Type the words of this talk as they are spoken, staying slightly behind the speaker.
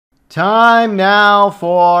Time now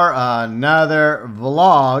for another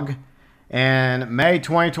vlog. And May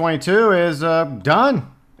 2022 is done.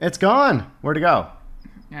 It's gone. Where'd it go?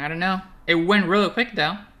 I don't know. It went really quick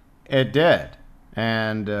though. It did.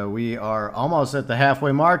 And we are almost at the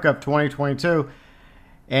halfway mark of 2022.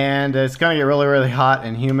 And it's going to get really, really hot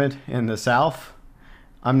and humid in the south.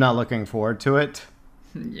 I'm not looking forward to it.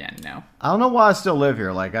 Yeah, no. I don't know why I still live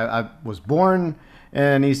here. Like, I was born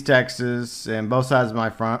in East Texas, and both sides of my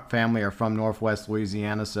family are from Northwest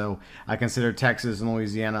Louisiana, so I consider Texas and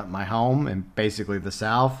Louisiana my home and basically the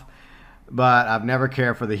South. But I've never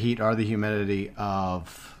cared for the heat or the humidity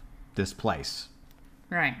of this place.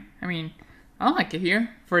 Right. I mean, I like it here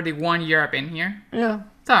for the 1 year I've been here. Yeah.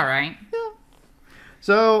 It's alright. Yeah.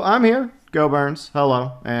 So I'm here. Go Burns.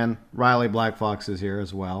 Hello. And Riley Black Fox is here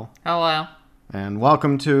as well. Hello. And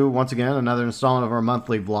welcome to, once again, another installment of our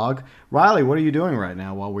monthly vlog. Riley, what are you doing right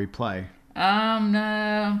now while we play?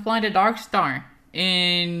 I'm flying to Dark Star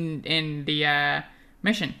in the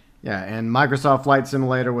mission. Yeah, and Microsoft Flight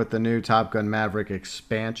Simulator with the new Top Gun Maverick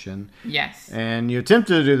Expansion. Yes. And you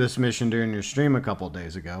attempted to do this mission during your stream a couple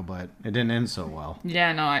days ago, but it didn't end so well.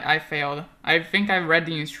 Yeah, no, I failed. I think I read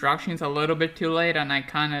the instructions a little bit too late, and I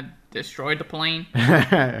kind of destroyed the plane.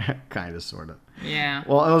 Kind of, sort of. Yeah.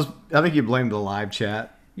 Well, I think you blamed the live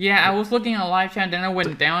chat. Yeah, I was looking at a live chat, then I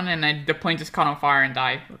went down, and the plane just caught on fire and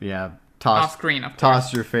died. Yeah. Off screen, of course.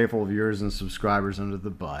 Toss your faithful viewers and subscribers under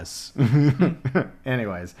the bus.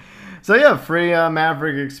 Anyways. So yeah, free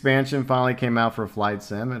Maverick Expansion finally came out for Flight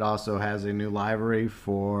Sim. It also has a new livery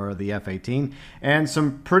for the F-18. And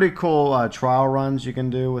some pretty cool trial runs you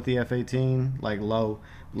can do with the F-18. Like low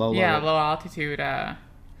altitude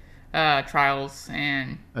trials,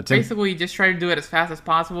 and basically just try to do it as fast as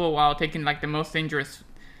possible while taking like the most dangerous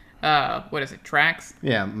tracks?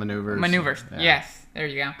 Yeah, maneuvers. Yeah. Yes, there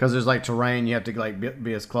you go. Because there's like terrain, you have to like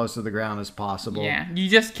be as close to the ground as possible. Yeah, you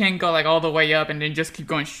just can't go like all the way up and then just keep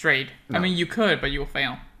going straight. No. I mean, you could, but you'll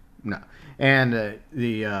fail. No. And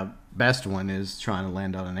the best one is trying to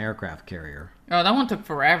land on an aircraft carrier. Oh, that one took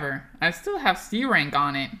forever. I still have C rank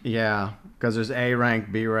on it. Yeah, because there's A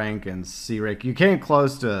rank, B rank, and C rank. You came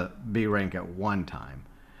close to B rank at one time,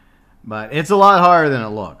 but it's a lot harder than it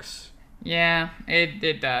looks. Yeah,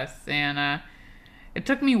 it does, and it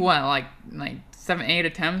took me like 7, 8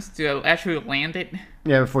 attempts to actually land it.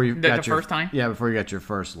 Yeah, before you got your first time. Yeah, before you got your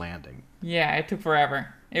first landing. Yeah, it took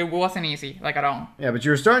forever. It wasn't easy, like at all. Yeah, but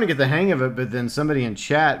you were starting to get the hang of it, but then somebody in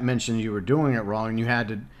chat mentioned you were doing it wrong and you had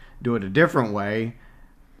to do it a different way.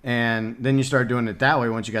 And then you started doing it that way.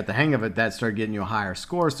 Once you got the hang of it, that started getting you a higher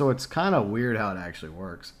score. So it's kind of weird how it actually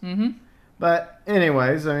works. Mm-hmm. But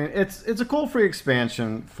anyways, I mean, it's a cool free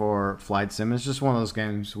expansion for Flight Sim. It's just one of those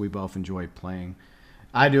games we both enjoy playing.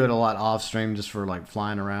 I do it a lot off stream just for like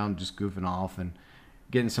flying around, just goofing off and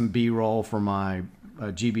getting some B-roll for my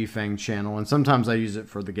GB Fang channel. And sometimes I use it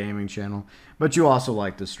for the gaming channel. But you also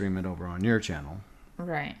like to stream it over on your channel.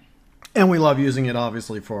 Right. And we love using it,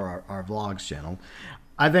 obviously, for our vlogs channel.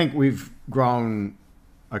 I think we've grown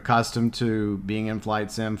accustomed to being in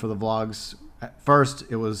Flight Sim for the vlogs. At first,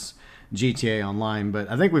 it was GTA Online,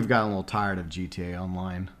 but I think we've gotten a little tired of GTA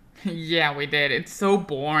Online. Yeah, we did. It's so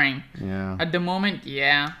boring. Yeah. At the moment,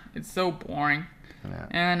 yeah, it's so boring. Yeah.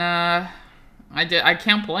 And I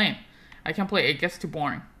can't play it. I can't play it. It gets too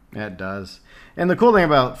boring. Yeah, it does. And the cool thing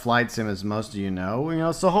about Flight Sim, as most of you know,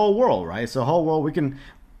 it's the whole world, right? It's the whole world. We can,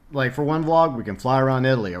 like for one vlog, we can fly around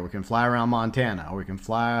Italy, or we can fly around Montana, or we can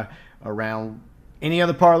fly around any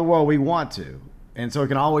other part of the world we want to. And so it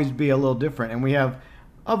can always be a little different. And we have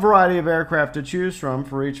a variety of aircraft to choose from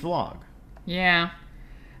for each vlog. Yeah.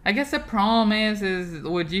 I guess the problem is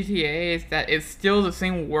with GTA is that it's still the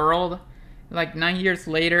same world. Like 9 years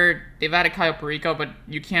later, they've added Cayo Perico, but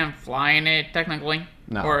you can't fly in it technically.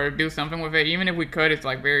 No. Or do something with it. Even if we could, it's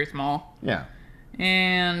like very small. Yeah.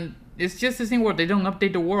 And it's just the same world. They don't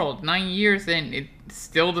update the world. 9 years and it's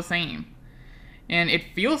still the same. And it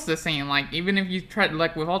feels the same. Like even if you try,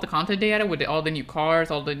 like with all the content they added, with all the new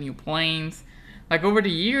cars, all the new planes, like over the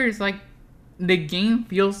years, like the game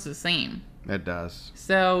feels the same. It does.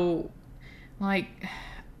 So, like,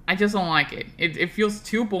 I just don't like it. It feels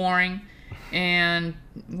too boring. And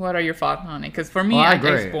what are your thoughts on it? Because for me, I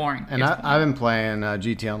agree. It's boring. And I've been playing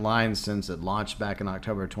GTA Online since it launched back in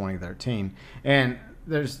October 2013. And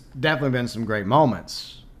there's definitely been some great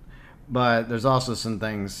moments. But there's also some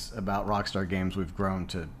things about Rockstar Games we've grown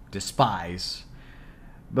to despise.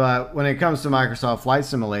 But when it comes to Microsoft Flight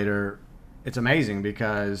Simulator, it's amazing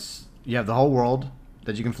because you have the whole world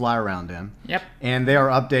that you can fly around in. Yep. And they are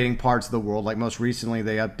updating parts of the world. Like most recently,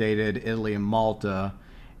 they updated Italy and Malta.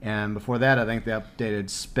 And before that, I think they updated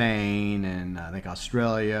Spain and I think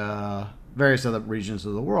Australia, various other regions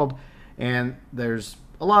of the world. And there's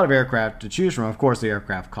a lot of aircraft to choose from. Of course, the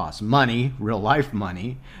aircraft costs money, real life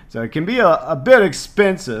money. So it can be a bit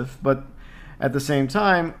expensive, but at the same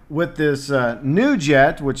time, with this new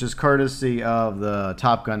jet, which is courtesy of the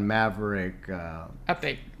Top Gun Maverick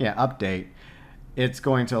update, it's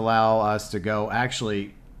going to allow us to go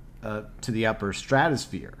actually to the upper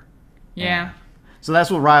stratosphere. Yeah. So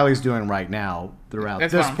that's what Riley's doing right now throughout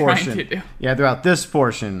That's this what I'm portion. trying to do. Yeah, throughout this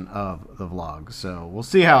portion of the vlog. So we'll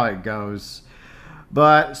see how it goes.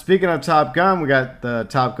 But speaking of Top Gun, we got the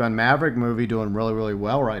Top Gun Maverick movie doing really, really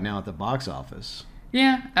well right now at the box office.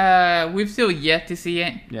 Yeah, we've still yet to see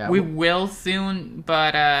it. Yeah, we will soon,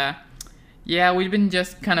 but yeah, we've been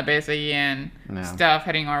just kind of busy and stuff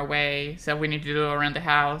heading our way, so we need to do around the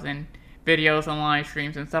house and videos and live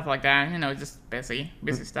streams and stuff like that. You know, just busy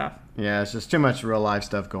stuff. Yeah, it's just too much real life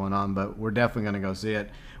stuff going on, but we're definitely going to go see it.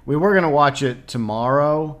 We were going to watch it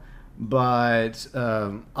tomorrow, but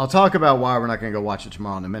I'll talk about why we're not going to go watch it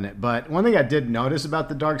tomorrow in a minute. But one thing I did notice about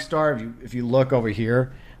the Dark Star, if you look over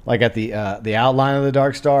here, like at the outline of the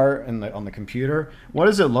Dark Star on the computer, what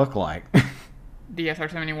does it look like? The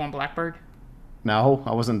SR-71 Blackbird? No,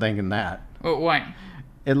 I wasn't thinking that. Oh, what?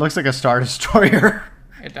 It looks like a Star Destroyer.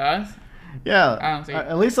 It does? Yeah, I don't see it.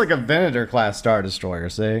 At least like a Venator class Star Destroyer.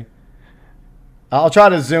 See, I'll try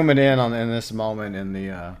to zoom it in this moment in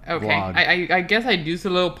the okay. vlog. I guess I do see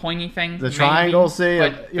little pointy things. The triangle, see,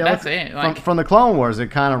 but that's it. Like, from the Clone Wars, it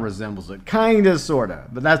kind of resembles it, kind of, sort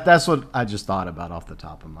of. But that's what I just thought about off the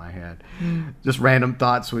top of my head. Just random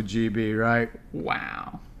thoughts with GB, right?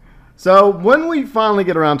 Wow. So when we finally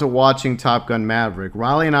get around to watching Top Gun Maverick,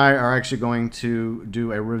 Riley and I are actually going to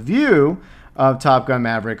do a review of Top Gun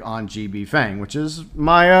Maverick on GB Fang, which is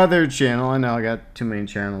my other channel. I know I got too many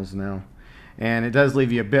channels now. And it does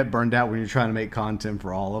leave you a bit burned out when you're trying to make content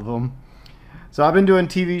for all of them. So I've been doing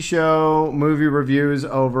TV show, movie reviews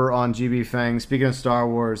over on GB Fang. Speaking of Star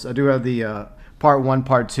Wars, I do have the Part 1,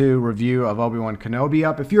 Part 2 review of Obi-Wan Kenobi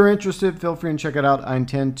up. If you're interested, feel free and check it out. I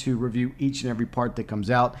intend to review each and every part that comes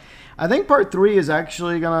out. I think Part 3 is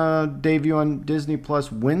actually going to debut on Disney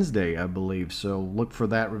Plus Wednesday, I believe. So look for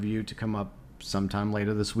that review to come up sometime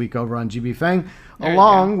later this week over on GB Fang,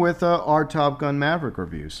 along with our Top Gun Maverick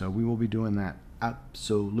review. So we will be doing that,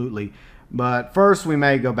 absolutely. But first, we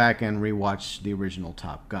may go back and rewatch the original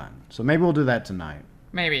Top Gun. So maybe we'll do that tonight.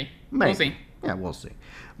 Maybe. We'll see. Yeah, we'll see.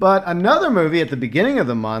 But another movie at the beginning of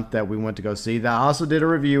the month that we went to go see that I also did a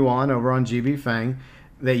review on over on GB Fang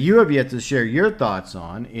that you have yet to share your thoughts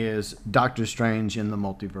on is Doctor Strange in the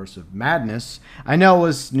Multiverse of Madness. I know it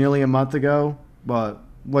was nearly a month ago, but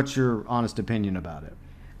what's your honest opinion about it?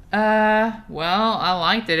 Well, I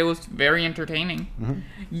liked it. It was very entertaining.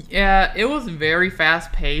 Yeah, it was very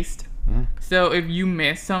fast-paced. So if you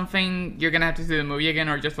miss something, you're gonna have to see the movie again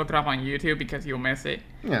or just look it up on YouTube because you'll miss it.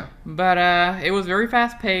 Yeah. But it was very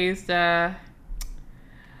fast-paced. Lots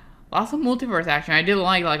of multiverse action. I did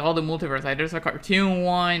like all the multiverse. Like, there's a cartoon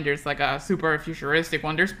one. There's like a super futuristic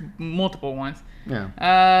one. There's multiple ones.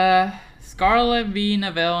 Yeah. Scarlet being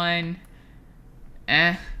a villain.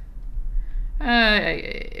 It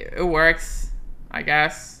works, I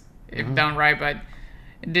guess, if done right. But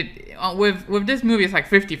with this movie, it's like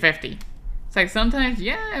 50-50. It's like sometimes,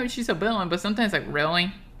 yeah, she's a villain, but sometimes, like,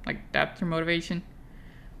 really? Like, that's her motivation?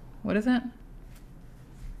 What is that?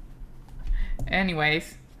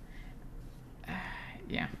 Anyways.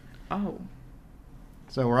 Yeah. Oh.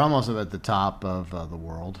 So we're almost at the top of the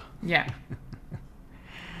world. Yeah.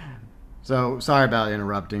 So, sorry about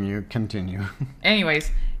interrupting you. Continue.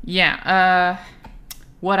 Anyways, yeah.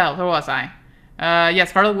 What else? Where was I? Yeah,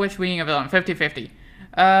 Scarlet Witch being a villain. 50-50.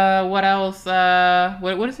 What else?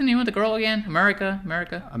 What is the name of the girl again? America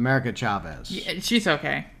Chavez. Yeah, she's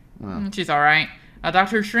okay. She's alright.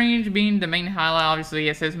 Doctor Strange being the main highlight, obviously,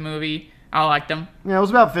 is his movie. I liked him. Yeah, it was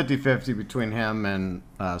about 50-50 between him and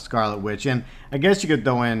Scarlet Witch. And I guess you could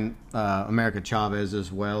throw in America Chavez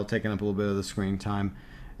as well, taking up a little bit of the screen time.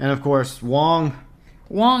 And, of course, Wong.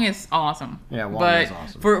 Wong is awesome. Yeah, Wong is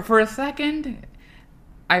awesome. For a second,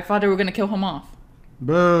 I thought they were going to kill him off.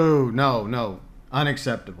 Boo. No.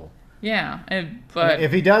 Unacceptable. Yeah, but...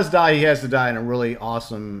 If he does die, he has to die in a really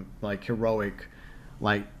awesome, like, heroic,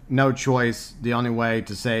 like, no choice, the only way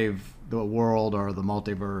to save the world or the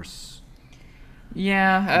multiverse.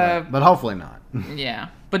 Yeah. But hopefully not. Yeah.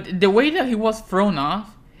 But the way that he was thrown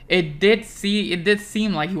off, it did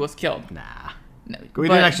seem like he was killed. Nah. No, we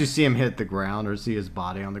didn't actually see him hit the ground or see his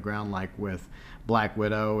body on the ground like with Black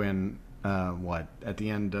Widow and at the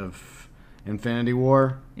end of Infinity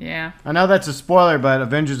War. Yeah. I know that's a spoiler, but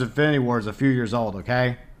Avengers Infinity War is a few years old,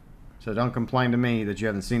 okay? So don't complain to me that you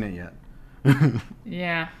haven't seen it yet.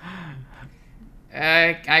 Yeah.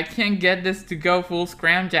 I can't get this to go full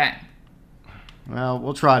scramjet. Well,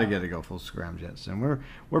 we'll try to get it to go full scramjet soon.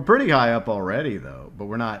 We're pretty high up already though, but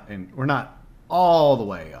we're not all the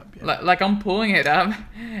way up yet. Like I'm pulling it up,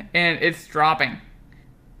 and it's dropping.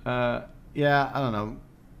 Yeah, I don't know.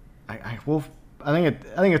 I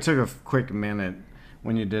think it took a quick minute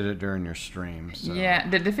when you did it during your stream. So. Yeah,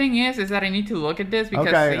 the thing is that I need to look at this because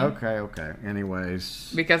okay.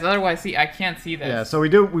 Anyways, because otherwise, I can't see this. Yeah, so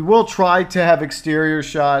we will try to have exterior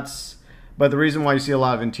shots, but the reason why you see a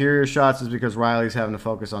lot of interior shots is because Riley's having to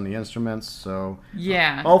focus on the instruments. So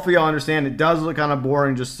yeah, hopefully y'all understand. It does look kind of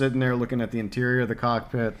boring just sitting there looking at the interior of the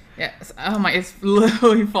cockpit. Yeah. Oh my! It's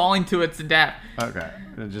literally falling to its death. Okay.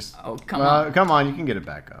 Come on. Come on, you can get it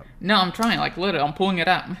back up. No, I'm trying. Like literally, I'm pulling it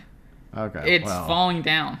up. Okay. It's falling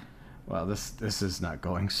down. Well, this is not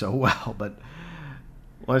going so well, but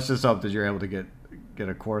let's just hope that you're able to get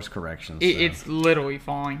a course correction. So. It's literally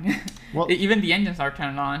falling. Well, even the engines are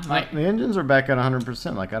turned on. Like the engines are back at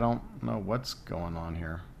 100%. Like I don't know what's going on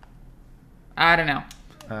here. I don't know.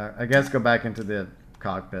 I guess go back into the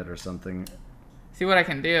cockpit or something. See what I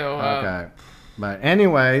can do. Okay. But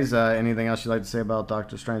anyways, anything else you'd like to say about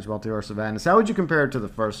Doctor Strange Multiverse of Madness? How would you compare it to the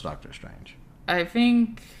first Doctor Strange? I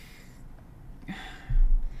think...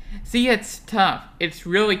 See, it's tough. It's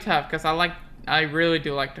really tough because I really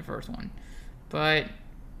do like the first one. But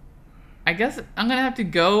I guess I'm going to have to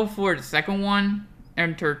go for the second one,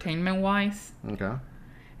 entertainment-wise. Okay.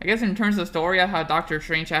 I guess in terms of story of how Doctor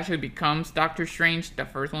Strange actually becomes Doctor Strange, the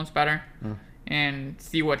first one's better. And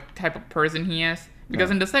see what type of person he is. Because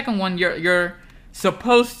in the second one, you're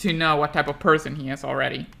supposed to know what type of person he is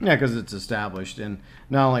already. Yeah, because it's established in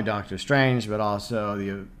not only Doctor Strange, but also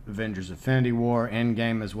the Avengers Infinity War,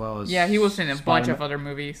 Endgame, as well as... Yeah, he was in a bunch of other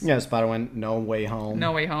movies. Yeah, Spider-Man, No Way Home.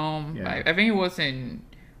 No Way Home. Yeah. I think he was in...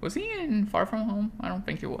 Was he in Far From Home? I don't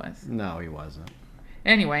think he was. No, he wasn't.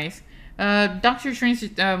 Anyways, Doctor Strange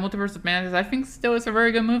Multiverse of Madness, I think still is a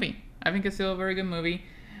very good movie. I think it's still a very good movie.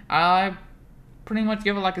 I pretty much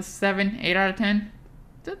give it like a 7, 8 out of 10.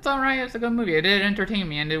 It's alright. It's a good movie. It did entertain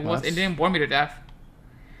me, and it didn't bore me to death.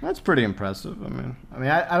 That's pretty impressive.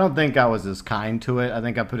 I don't think I was as kind to it. I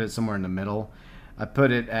think I put it somewhere in the middle. I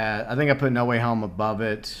think I put No Way Home above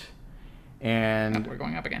it, and we're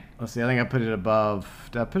going up again. Let's see. I think I put it above.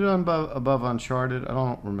 Did I put it above Uncharted? I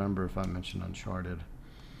don't remember if I mentioned Uncharted.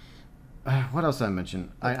 What else did I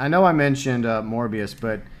mention? I know I mentioned Morbius,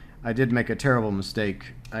 but I did make a terrible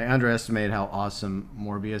mistake. I underestimated how awesome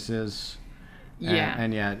Morbius is. Yeah.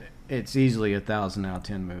 And yet, it's easily a 1,000 out of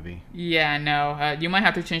 10 movie. Yeah, no. You might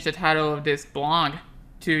have to change the title of this blog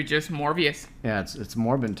to just Morbius. Yeah, it's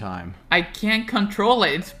Morbin time. I can't control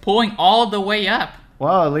it. It's pulling all the way up.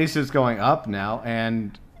 Well, at least it's going up now,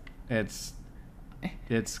 and it's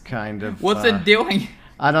kind of... What's it doing?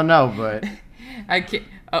 I don't know, but... I can't...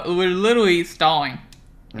 we're literally stalling.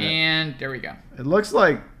 Yeah. And there we go. It looks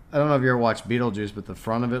like... I don't know if you ever watched Beetlejuice, but the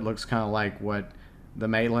front of it looks kind of like what... the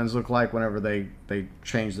Maitlands look like whenever they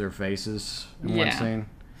change their faces in one scene.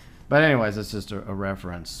 But anyways, it's just a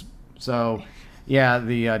reference. So, yeah,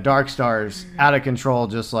 the Dark Star's out of control,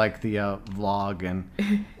 just like the vlog. And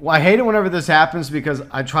well, I hate it whenever this happens because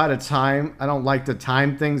I try to time. I don't like to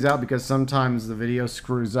time things out because sometimes the video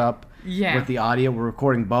screws up with the audio. We're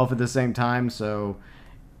recording both at the same time. So,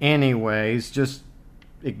 anyways, just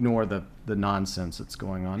ignore the nonsense that's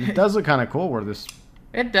going on. It does look kind of cool where this...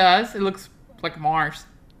 It does. It looks... like Mars.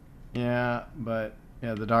 Yeah, but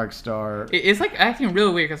the Dark Star... It's like acting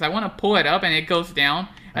really weird because I want to pull it up and it goes down,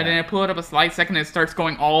 and then I pull it up a slight second and it starts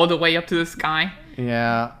going all the way up to the sky.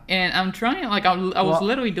 Yeah. And I'm trying, like, I was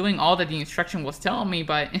literally doing all that the instruction was telling me,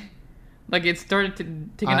 but like it started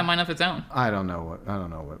taking a mind of its own. I don't know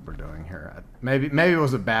what we're doing here. Maybe it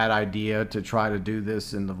was a bad idea to try to do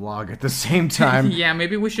this in the vlog at the same time. Yeah,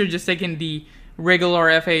 maybe we should have just taken the regular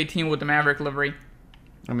F-18 with the Maverick livery.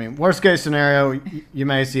 I mean, worst case scenario, you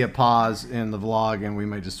may see a pause in the vlog and we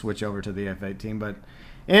may just switch over to the F-18. But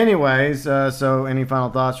anyways, so any final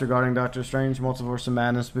thoughts regarding Doctor Strange Multiverse of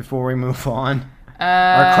Madness before we move on?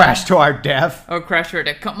 Or crash to our death? Or crash to our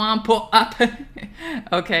death. Come on, pull up.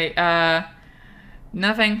 Okay,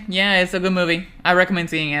 nothing. Yeah, it's a good movie. I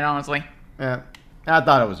recommend seeing it, honestly. Yeah, I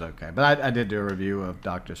thought it was okay. But I did do a review of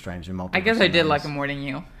Doctor Strange and Multiverse of Madness. I guess I did like it more than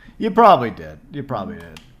you. You probably did.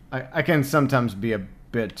 I can sometimes be a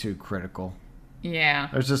bit too critical. Yeah.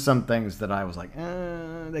 There's just some things that I was like,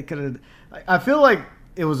 they could have... I feel like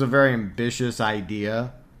it was a very ambitious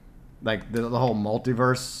idea, like the whole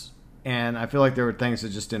multiverse, and I feel like there were things that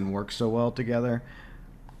just didn't work so well together.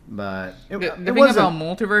 But the thing about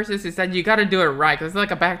multiverses is that you got to do it right, because it's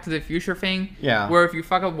like a Back to the Future thing. Yeah. Where if you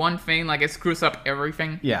fuck up one thing, like, it screws up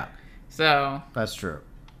everything. Yeah. So. That's true.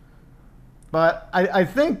 But I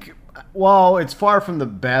think, while it's far from the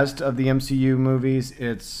best of the MCU movies,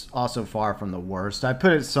 it's also far from the worst. I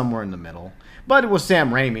put it somewhere in the middle. But it was Sam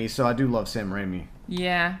Raimi, so I do love Sam Raimi.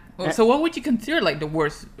 Yeah. Well, so what would you consider, like, the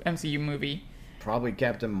worst MCU movie? Probably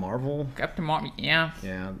Captain Marvel. Captain Marvel, yeah.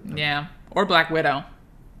 Yeah. Yeah. Or Black Widow.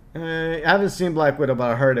 I haven't seen Black Widow,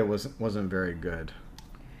 but I heard it wasn't very good.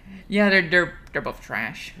 Yeah, they're both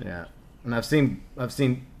trash. Yeah, and I've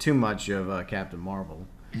seen too much of Captain Marvel.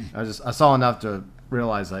 I saw enough to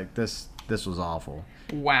realize like this was awful.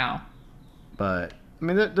 Wow. But I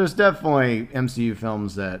mean, there's definitely MCU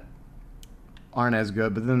films that aren't as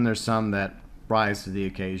good, but then there's some that rise to the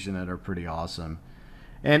occasion that are pretty awesome.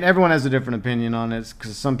 And everyone has a different opinion on it,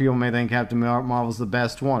 because some people may think Captain Marvel's the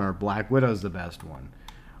best one, or Black Widow's the best one.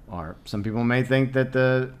 Or some people may think that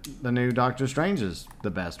the new Doctor Strange is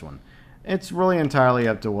the best one. It's really entirely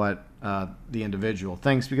up to what the individual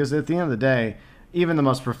thinks, because at the end of the day, even the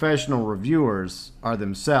most professional reviewers are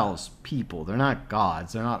themselves people. They're not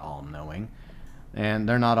gods. They're not all-knowing. And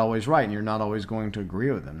they're not always right, and you're not always going to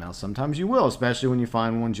agree with them. Now, sometimes you will, especially when you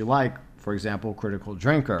find ones you like. For example, Critical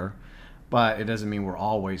Drinker. But it doesn't mean we're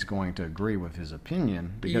always going to agree with his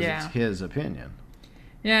opinion, because it's his opinion.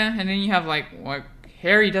 Yeah, and then you have, like, what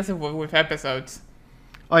Harry does it with episodes.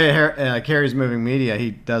 Oh, yeah, Harry's Moving Media,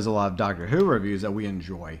 he does a lot of Doctor Who reviews that we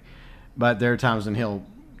enjoy. But there are times when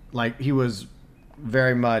he was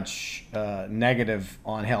very much negative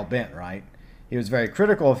on Hellbent, right? He was very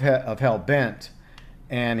critical of Hellbent,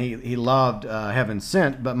 and he loved Heaven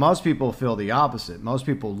Sent, but most people feel the opposite. Most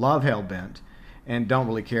people love Hellbent and don't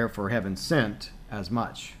really care for Heaven Sent as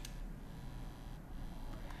much.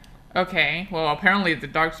 Okay, well, apparently the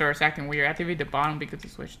Dark Star is acting weird. Activate the bottom because it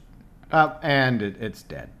switched. And it's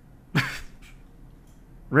dead.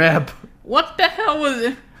 Rip. What the hell was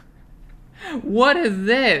it? What is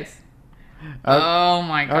this? Oh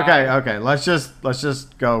my god. Okay. Let's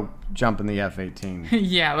just go jump in the F-18.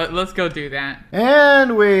 Yeah, let's go do that.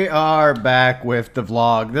 And we are back with the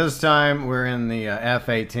vlog. This time we're in the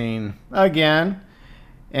F-18 again.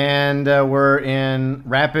 And we're in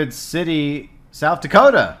Rapid City, South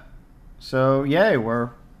Dakota. So, yay,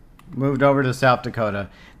 we're moved over to South Dakota.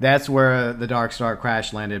 That's where the Dark Star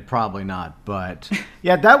crash landed. Probably not, but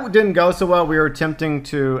yeah, that didn't go so well. We were attempting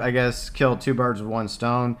to, I guess, kill two birds with one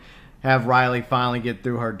stone. Have Riley finally get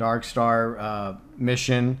through her Dark Star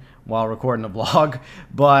mission while recording the vlog.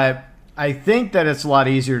 But I think that it's a lot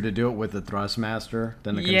easier to do it with the Thrustmaster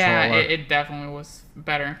than the controller. Yeah, it definitely was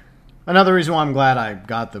better. Another reason why I'm glad I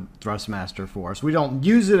got the Thrustmaster for us. We don't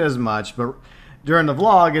use it as much, but during the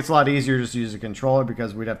vlog, it's a lot easier just to use a controller,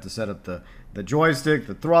 because we'd have to set up the joystick,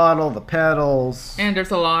 the throttle, the pedals. And there's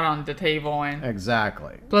a lot on the table. And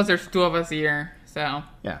exactly. Plus, there's two of us here, so.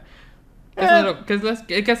 Yeah.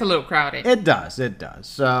 It gets a little crowded. It does.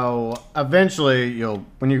 So eventually,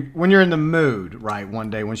 when you're in the mood, right? One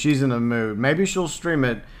day when she's in the mood, maybe she'll stream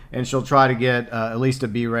it and she'll try to get at least a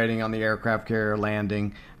B rating on the aircraft carrier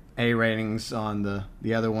landing, A ratings on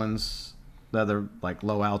the other ones, the other like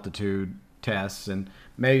low altitude tests, and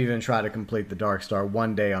maybe even try to complete the Dark Star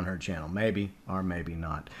one day on her channel. Maybe or maybe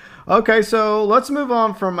not. Okay, so let's move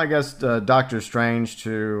on from, I guess, Doctor Strange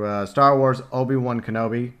to Star Wars Obi-Wan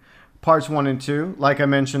Kenobi. Parts 1 and 2, like I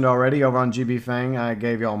mentioned already, over on GB Fang, I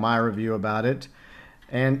gave y'all my review about it.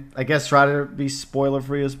 And I guess try to be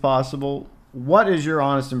spoiler-free as possible. What is your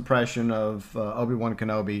honest impression of Obi-Wan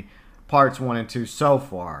Kenobi, Parts 1 and 2 so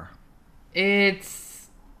far? It's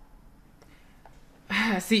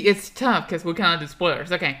tough because we kind of do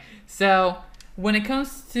spoilers. Okay, so when it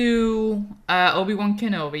comes to Obi-Wan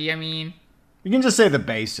Kenobi, I mean... You can just say the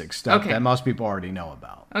basic stuff that most people already know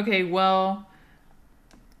about. Okay, well...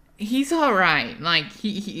 He's alright. Like,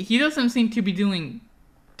 he doesn't seem to be doing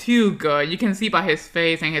too good. You can see by his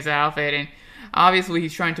face and his outfit, and obviously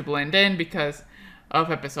he's trying to blend in because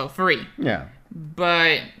of episode 3. Yeah.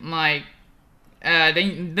 But, like,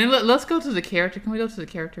 then let's go to the character. Can we go to the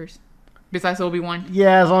characters? Besides Obi-Wan?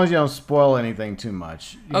 Yeah, as long as you don't spoil anything too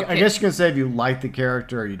much. Okay. I guess you can say if you like the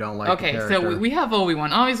character or you don't like the character. Okay, so we have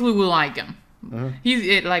Obi-Wan. Obviously, we like him. Mm-hmm.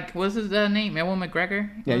 He's what's his name? Ewan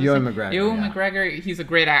McGregor? Yeah, Ewan McGregor. Ewan McGregor, he's a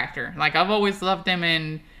great actor. Like, I've always loved him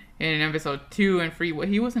in episode 2 and 3.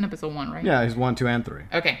 He was in episode 1, right? Yeah, he's 1, 2, and 3.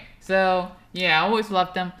 Okay, so, yeah, I always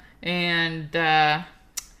loved him. And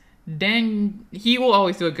then he will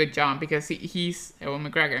always do a good job because he's Ewan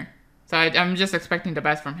McGregor. So I'm just expecting the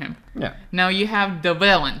best from him. Yeah. Now you have the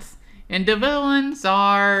villains. And the villains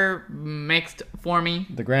are mixed for me.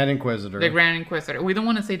 The Grand Inquisitor. The Grand Inquisitor. We don't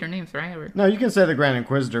want to say their names, right? No, you can say the Grand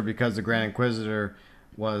Inquisitor because the Grand Inquisitor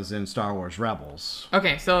was in Star Wars Rebels.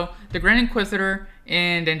 Okay, so the Grand Inquisitor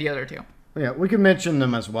and then the other two. Yeah, we can mention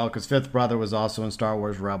them as well because Fifth Brother was also in Star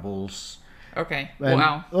Wars Rebels. Okay, And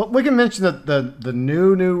wow. we can mention the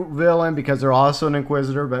new villain because they're also an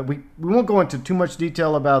Inquisitor, but we won't go into too much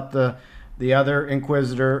detail about the other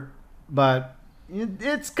Inquisitor, but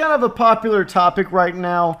it's kind of a popular topic right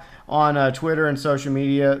now on Twitter and social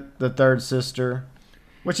media, the Third Sister,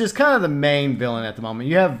 which is kind of the main villain at the moment.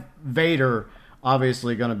 You have Vader,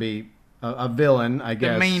 obviously going to be a villain, I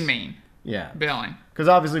guess. The main yeah. villain. Because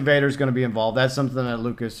obviously Vader's going to be involved. That's something that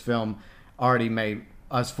Lucasfilm already made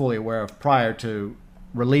us fully aware of prior to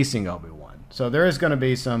releasing Obi-Wan. So there is going to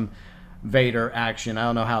be some Vader action. I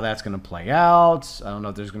don't know how that's going to play out. I don't know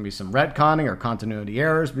if there's going to be some retconning or continuity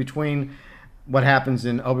errors between what happens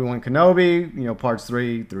in Obi-Wan Kenobi, parts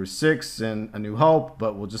 3 through 6 and A New Hope,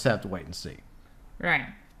 but we'll just have to wait and see. Right.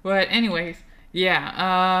 But anyways,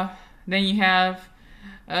 yeah, then you have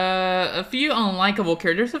a few unlikable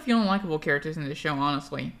characters. There's a few unlikable characters in the show,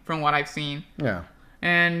 honestly, from what I've seen. Yeah.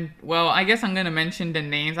 And, well, I guess I'm going to mention the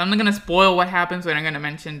names. I'm not going to spoil what happens, but I'm going to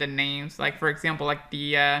mention the names. Like, for example, like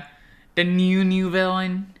the new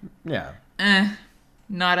villain. Yeah.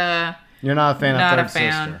 Not a... You're not a fan not of a Third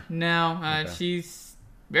fan. Sister? No, Okay. She's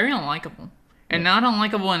very unlikable. And not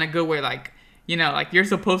unlikable in a good way, like, like you're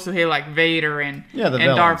supposed to hate, like, Vader and, the and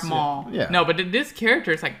villains, Darth Maul. Yeah. No, but this character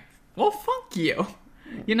is like, well, fuck you.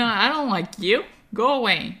 I don't like you. Go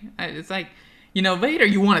away. It's like... Vader,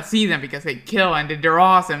 you want to see them because they kill and they're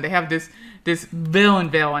awesome. They have this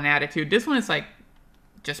villain attitude. This one is like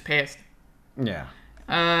just pissed. Yeah.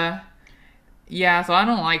 Yeah, so I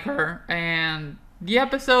don't like her. And the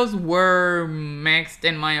episodes were mixed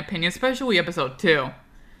in my opinion, especially episode 2.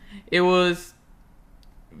 It was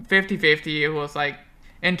 50-50. It was like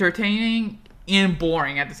entertaining and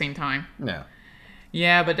boring at the same time. Yeah.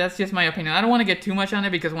 Yeah, but that's just my opinion. I don't want to get too much on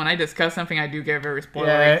it because when I discuss something, I do get very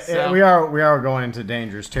spoilery. Yeah, we are going into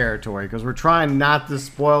dangerous territory because we're trying not to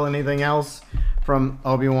spoil anything else from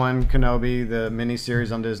Obi-Wan Kenobi, the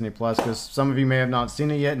miniseries on Disney Plus, because some of you may have not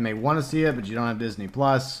seen it yet and may want to see it, but you don't have Disney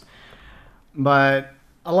Plus. But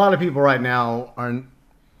a lot of people right now are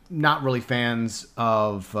not really fans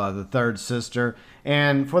of the Third Sister.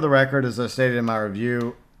 And for the record, as I stated in my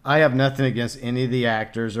review, I have nothing against any of the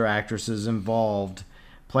actors or actresses involved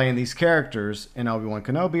playing these characters in Obi-Wan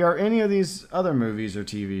Kenobi or any of these other movies or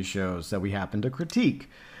TV shows that we happen to critique.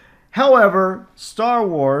 However, Star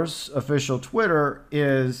Wars official Twitter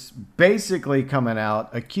is basically coming out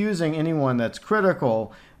accusing anyone that's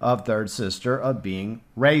critical of Third Sister of being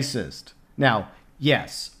racist. Now,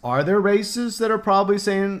 yes, are there racists that are probably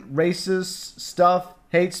saying racist stuff,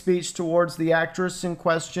 hate speech towards the actress in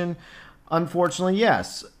question? Unfortunately,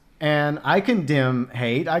 yes. And I condemn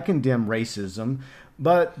hate, I condemn racism,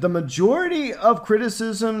 but the majority of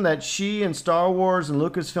criticism that she and Star Wars and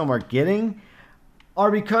Lucasfilm are getting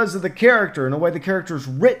are because of the character and the way the character is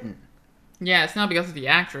written. Yeah, it's not because of the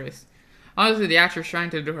actress. Obviously, the actress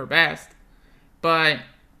trying to do her best, but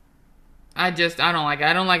I don't like it.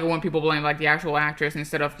 I don't like it when people blame like the actual actress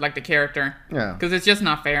instead of like the character. Yeah. Because it's just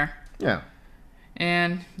not fair. Yeah.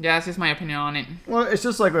 And yeah, that's just my opinion on it. Well, it's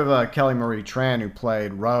just like with Kelly Marie Tran, who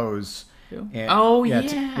played Rose.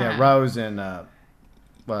 Yeah, Rose in in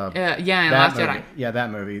Last Jedi. Yeah,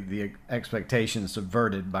 that movie, The Expectations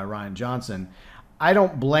Subverted by Rian Johnson. I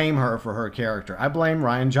don't blame her for her character. I blame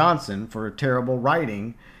Rian Johnson for terrible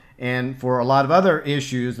writing and for a lot of other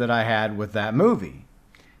issues that I had with that movie.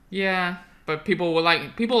 Yeah, but people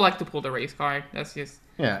like to pull the race card. That's just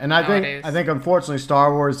and I think unfortunately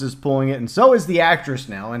Star Wars is pulling it, and so is the actress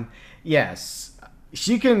now. And yes,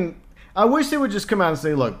 she can. I wish they would just come out and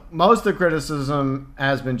say, look, most of the criticism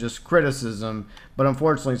has been just criticism, but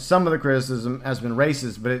unfortunately some of the criticism has been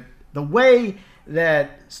racist. But the way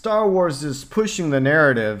that Star Wars is pushing the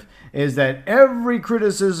narrative is that every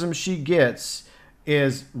criticism she gets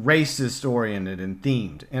is racist oriented and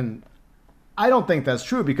themed. And I don't think that's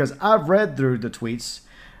true because I've read through the tweets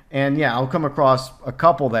and yeah, I'll come across a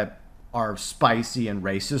couple that are spicy and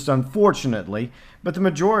racist, unfortunately, but the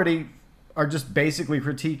majority are just basically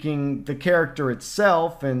critiquing the character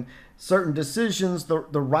itself and certain decisions the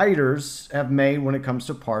writers have made when it comes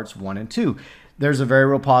to parts 1 and 2. There's a very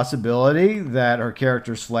real possibility that her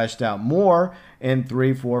character's fleshed out more in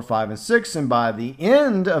 3, 4, 5, and 6, and by the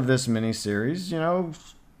end of this miniseries,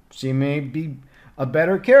 she may be a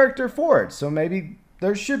better character for it. So maybe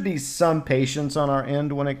there should be some patience on our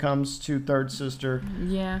end when it comes to Third Sister.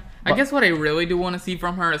 Yeah. I guess what I really do want to see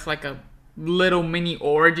from her is like a little mini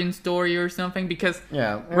origin story or something, because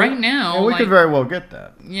Yeah. right now, and we could very well get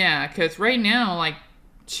that. Yeah, because right now, like,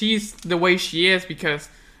 she's the way she is because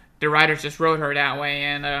the writers just wrote her that way,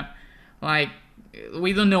 and like,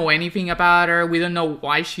 we don't know anything about her. We don't know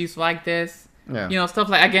why she's like this. Yeah. You know, stuff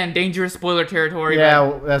like, again, dangerous spoiler territory. Yeah,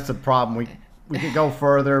 well, that's the problem. We could go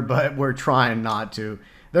further, but we're trying not to.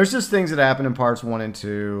 There's just things that happen in parts 1 and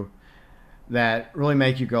 2 that really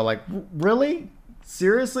make you go like, really?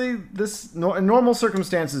 Seriously? This in normal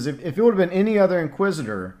circumstances, if it would have been any other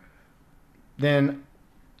Inquisitor, then...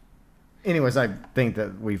 Anyways, I think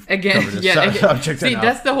that we've covered this subject See, enough.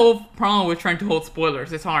 that's the whole problem with trying to hold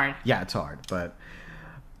spoilers. It's hard. Yeah, it's hard, but...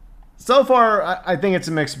 So far, I think it's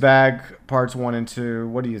a mixed bag, parts 1 and 2.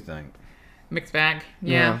 What do you think? Mixed bag?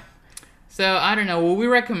 Yeah. So, I don't know. Will we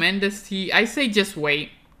recommend this to you? I say just wait.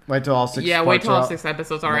 Wait till all 6 Yeah, wait till all 6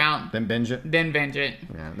 episodes are out. Then binge it? Then binge it.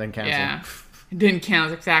 Yeah, then cancel. Yeah. Didn't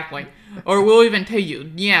count, exactly. Or we'll even tell you,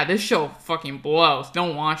 yeah, this show fucking blows.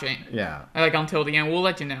 Don't watch it. Yeah. Like, until the end. We'll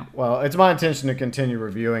let you know. Well, it's my intention to continue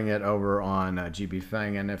reviewing it over on GB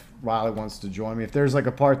Fang, and if Riley wants to join me, if there's like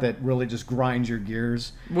a part that really just grinds your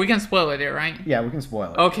gears... We can spoil it there, right? Yeah, we can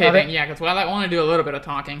spoil it. Okay, then, yeah, because I want to do a little bit of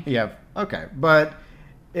talking. Yeah, okay. But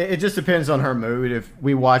it just depends on her mood. If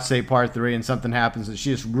we watch, say, part 3 and something happens that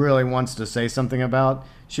she just really wants to say something about,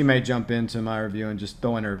 she may jump into my review and just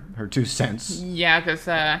throw in her 2 cents. Yeah, because,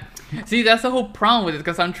 see, that's the whole problem with it,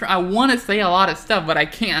 because I want to say a lot of stuff, but I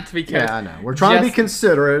can't, because... Yeah, I know. We're trying to be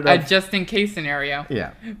considerate. A just-in-case scenario.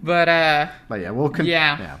 Yeah. But yeah,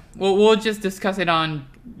 we'll just discuss it on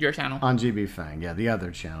your channel. On GB Fang, yeah, the other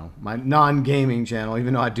channel. My non-gaming channel,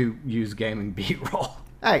 even though I do use gaming B-roll.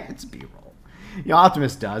 Hey, it's B-roll. You know,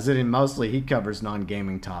 Optimus does it, and mostly he covers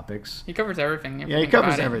non-gaming topics. He covers everything. Yeah, he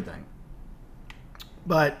covers everything.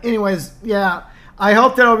 But anyways, yeah, I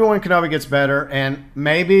hope that Obi-Wan Kenobi gets better, and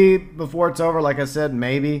maybe before it's over, like I said,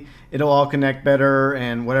 maybe it'll all connect better,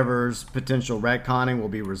 and whatever's potential retconning will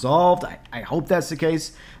be resolved. I hope that's the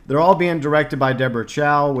case. They're all being directed by Deborah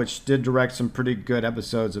Chow, which did direct some pretty good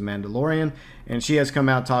episodes of Mandalorian, and she has come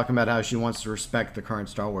out talking about how she wants to respect the current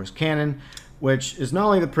Star Wars canon, which is not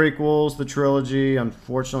only the prequels, the trilogy,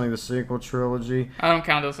 unfortunately the sequel trilogy. I don't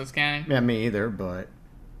count those as canon. Yeah, me either, but...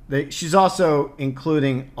 she's also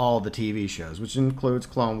including all the TV shows, which includes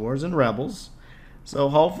Clone Wars and Rebels. So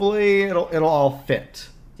hopefully it'll all fit.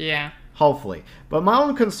 Yeah. Hopefully. But my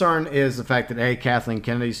own concern is the fact that A, Kathleen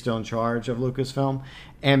Kennedy's still in charge of Lucasfilm,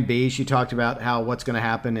 and B, she talked about how what's going to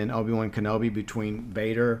happen in Obi-Wan Kenobi between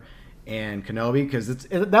Vader and Kenobi, because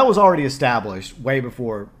that was already established way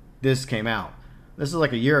before this came out. This is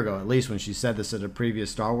like a year ago, at least, when she said this at a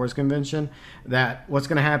previous Star Wars convention, that what's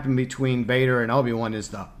going to happen between Vader and Obi-Wan is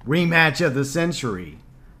the rematch of the century.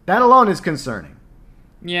 That alone is concerning.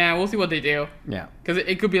 Yeah, we'll see what they do. Yeah. Because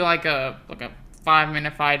it could be like a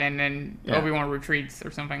 5-minute fight and then Obi-Wan retreats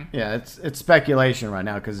or something. Yeah, it's speculation right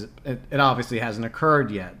now because it obviously hasn't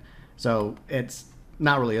occurred yet. So it's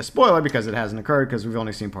not really a spoiler because it hasn't occurred because we've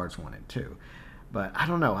only seen parts 1 and 2. But I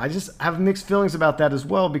don't know. I have mixed feelings about that as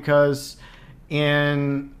well because...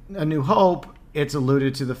 in A New Hope, it's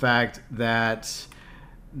alluded to the fact that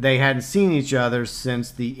they hadn't seen each other since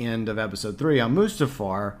the end of Episode 3 on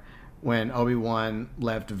Mustafar, when Obi-Wan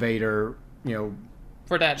left Vader,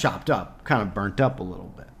 for dead, chopped up, kind of burnt up a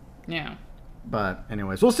little bit. Yeah. But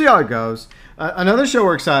anyways, we'll see how it goes. Another show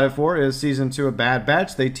we're excited for is Season 2 of Bad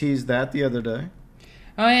Batch. They teased that the other day.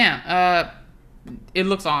 Oh, yeah. It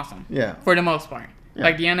looks awesome. Yeah. For the most part. Yeah.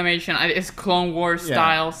 Like, the animation, it's Clone Wars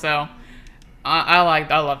style, so... I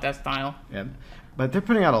love that style. Yeah, but they're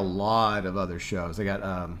putting out a lot of other shows. They got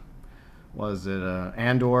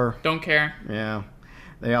Andor. Don't care. Yeah,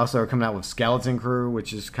 they also are coming out with Skeleton Crew,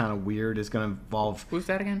 which is kind of weird. It's going to involve. Who's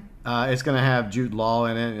that again? It's going to have Jude Law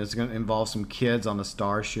in it. It's going to involve some kids on a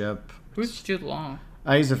starship. Who's Jude Law?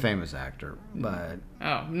 He's a famous actor, but.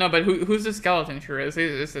 Oh no, but who's the Skeleton Crew? Is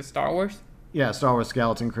it Star Wars? Yeah, Star Wars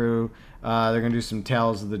Skeleton Crew. They're going to do some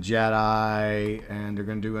Tales of the Jedi, and they're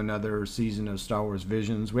going to do another season of Star Wars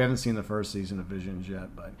Visions. We haven't seen the first season of Visions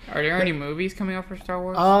yet, but... Are there any movies coming out for Star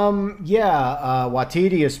Wars? Yeah.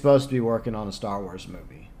 Watiti is supposed to be working on a Star Wars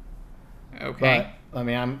movie. Okay. But, I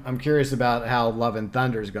mean, I'm curious about how Love and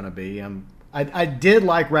Thunder is going to be. I did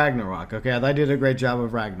like Ragnarok, okay? They did a great job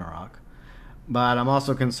of Ragnarok. But I'm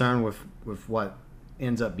also concerned with what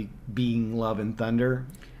ends up being Love and Thunder.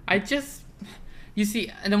 You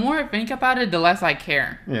see, the more I think about it, the less I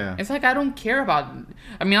care. Yeah. It's like I don't care about...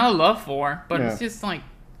 I mean, I love 4, but it's just like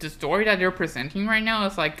the story that they're presenting right now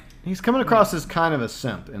is like... He's coming across as kind of a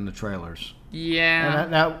simp in the trailers. Yeah.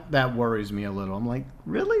 And that worries me a little. I'm like,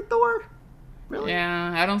 really, Thor? Really?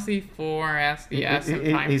 Yeah, I don't see 4 as the essence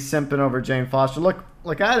time. He's simping over Jane Foster. Look,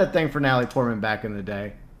 I had a thing for Natalie Portman back in the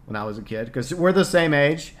day when I was a kid because we're the same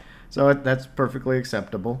age, so that's perfectly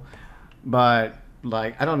acceptable. But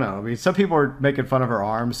like, I don't know. I mean, some people are making fun of her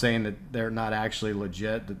arms, saying that they're not actually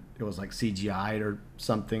legit. That it was like CGI'd or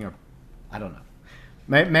something, or I don't know.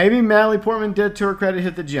 Maybe Natalie Portman did, to her credit,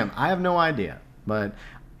 hit the gym. I have no idea. But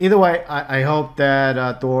either way, I hope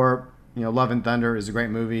that Thor, Love and Thunder is a great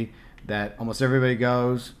movie that almost everybody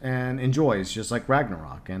goes and enjoys, just like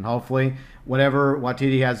Ragnarok. And hopefully, whatever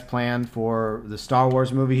Waititi has planned for the Star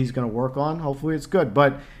Wars movie he's going to work on, hopefully it's good.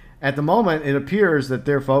 But at the moment, it appears that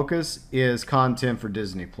their focus is content for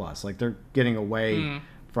Disney Plus. Like, they're getting away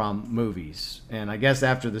from movies. And I guess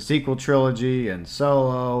after the sequel trilogy and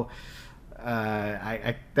Solo,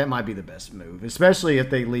 that might be the best move, especially if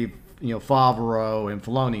they leave Favreau and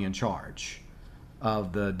Filoni in charge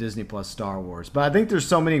of the Disney Plus Star Wars. But I think there's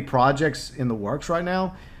so many projects in the works right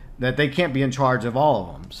now that they can't be in charge of all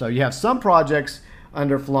of them. So you have some projects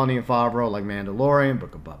under Filoni and Favreau, like Mandalorian,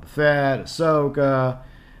 Book of Boba Fett, Ahsoka,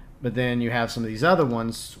 but then you have some of these other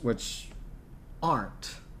ones which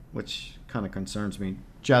aren't, which kind of concerns me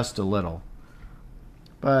just a little.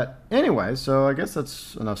 But anyway, so I guess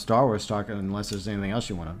that's enough Star Wars talk, unless there's anything else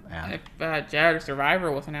you want to add. Jedi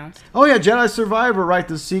Survivor was announced. Oh yeah, Jedi Survivor, right?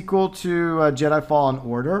 The sequel to Jedi Fallen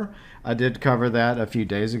Order. I did cover that a few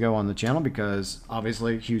days ago on the channel because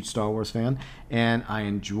obviously huge Star Wars fan, and I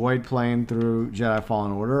enjoyed playing through Jedi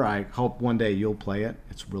Fallen Order. I hope one day you'll play it.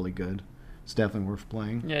 It's really good. It's definitely worth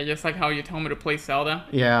playing. Yeah, just like how you told me to play Zelda.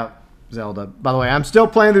 Yeah, Zelda. By the way, I'm still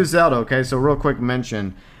playing through Zelda, okay? So real quick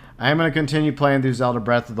mention, I am going to continue playing through Zelda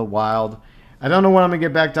Breath of the Wild. I don't know when I'm going to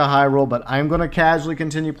get back to Hyrule, but I'm going to casually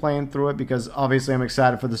continue playing through it because obviously I'm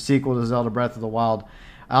excited for the sequel to Zelda Breath of the Wild.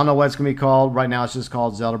 I don't know what it's going to be called. Right now it's just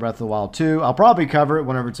called Zelda Breath of the Wild 2. I'll probably cover it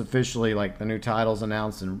whenever it's officially, like, the new title's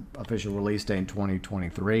announced and official release date in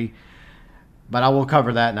 2023. But I will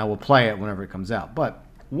cover that and I will play it whenever it comes out. But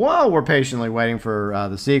while we're patiently waiting for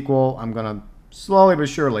the sequel, I'm going to slowly but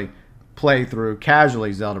surely play through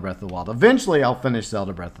casually Zelda Breath of the Wild. Eventually, I'll finish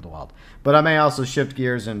Zelda Breath of the Wild. But I may also shift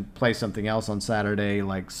gears and play something else on Saturday,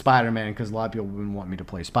 like Spider-Man, because a lot of people would want me to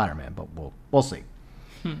play Spider-Man, but we'll see.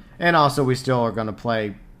 And also, we still are going to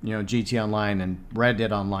play, GT Online and Red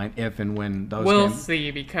Dead Online if and when those We'll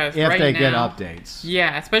see, because if right they now, get updates.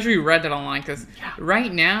 Yeah, especially Red Dead Online, because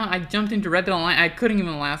right now, I jumped into Red Dead Online, I couldn't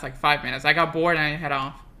even last like 5 minutes. I got bored and I head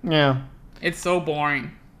off. Yeah. It's so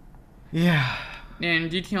boring. Yeah.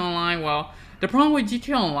 And GT Online, well, the problem with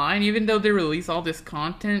GT Online, even though they release all this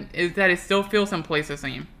content, is that it still feels and plays the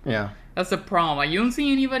same. Yeah. That's the problem. Like, you don't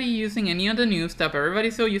see anybody using any of the new stuff.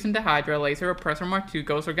 Everybody's still using the Hydra, Laser, Oppressor Mark II,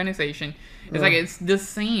 Ghost Organization. It's like, it's the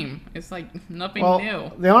same. It's like nothing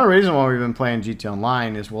new. The only reason why we've been playing GT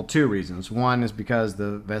Online is, well, 2 reasons. One is because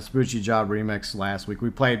the Vespucci Job remix last week, we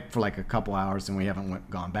played for like a couple hours and we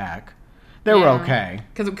haven't gone back. They were okay.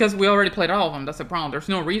 Because we already played all of them. That's the problem. There's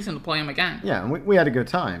no reason to play them again. Yeah, and we had a good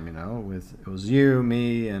time, it was you,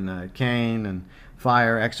 me, and Kane, and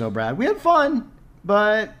Fire, Exo, Brad. We had fun,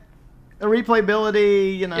 but the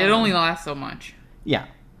replayability, It only lasts so much. Yeah.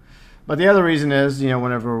 But the other reason is,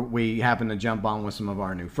 whenever we happen to jump on with some of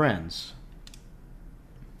our new friends.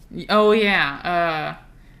 Oh, yeah.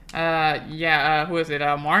 Who is it?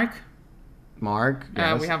 Mark? Mark.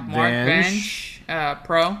 Yes. We have Mark Bench,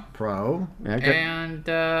 Pro. Yeah, and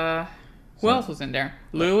who else was in there?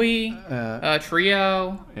 Louis,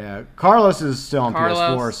 Trio. Yeah, Carlos is still on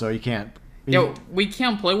PS4, so he can't. We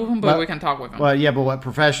can't play with him, but we can talk with him. Well, yeah, but what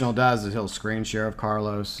Professional does is he'll screen share of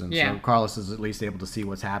Carlos, and so Carlos is at least able to see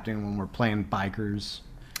what's happening when we're playing bikers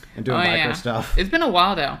and doing biker stuff. It's been a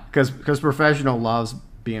while, though. Because Professional loves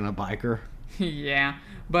being a biker. Yeah,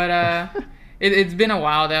 but it's been a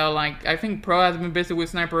while, though. Like, I think Pro has been busy with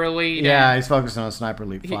Sniper Elite. Yeah, he's focusing on Sniper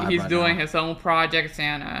Elite 5 He's doing his own projects,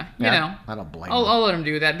 and, I don't blame him. I'll let him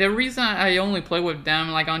do that. The reason I only play with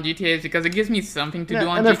them, like, on GTA is because it gives me something to do on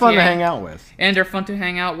GTA. And they're fun to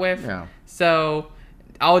hang out with. Yeah. So,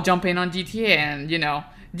 I'll jump in on GTA, and,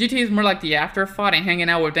 GTA is more like the afterthought, and hanging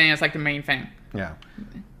out with Dan is like the main thing. Yeah.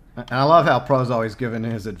 And I love how Pro's always giving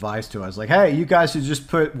his advice to us. Like, hey, you guys should just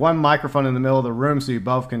put one microphone in the middle of the room so you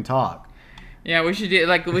both can talk. Yeah, we should do,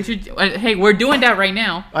 hey, we're doing that right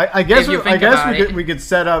now. I guess we could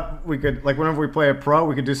set up, like, whenever we play a Pro,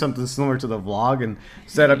 we could do something similar to the vlog and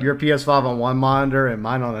set up your PS5 on one monitor and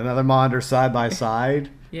mine on another monitor side by side.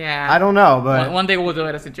 Yeah. I don't know, but one day we'll do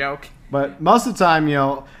it as a joke. But most of the time,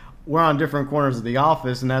 we're on different corners of the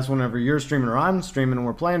office, and that's whenever you're streaming or I'm streaming and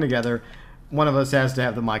we're playing together, one of us has to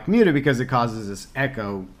have the mic muted because it causes this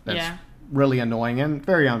echo that's really annoying and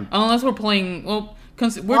very unless we're playing,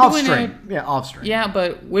 Because we're Off doing stream. it. Yeah, off stream. Yeah,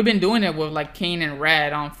 but we've been doing it with like Kane and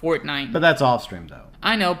Red on Fortnite. But that's off stream though.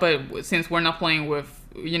 I know, but since we're not playing with,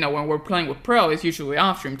 when we're playing with Pro, it's usually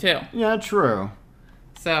off stream too. Yeah, true.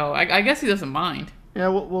 So I guess he doesn't mind. Yeah,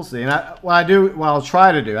 we'll see. And what I'll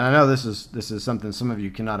try to do, and I know this is something some of you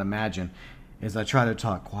cannot imagine, is I try to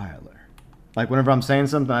talk quietly. Like whenever I'm saying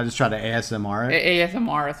something, I just try to ASMR it.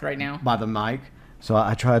 ASMR us right now. By the mic. So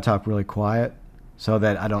I try to talk really quiet so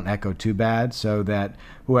that I don't echo too bad, so that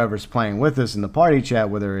whoever's playing with us in the party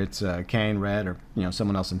chat, whether it's Kane, Red, or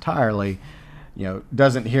someone else entirely,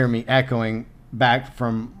 doesn't hear me echoing back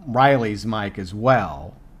from Riley's mic as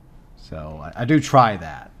well. So I do try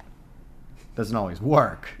that. Doesn't always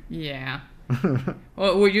work. Yeah.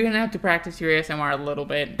 Well, you're gonna have to practice your ASMR a little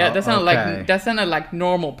bit. That sounded like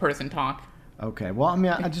normal person talk. Okay. Well, I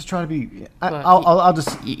mean, I just try to be. I'll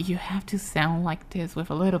just. You have to sound like this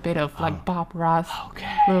with a little bit of Bob Ross.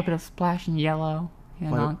 Okay. A little bit of splashing yellow,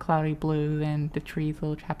 on cloudy blue, and the trees,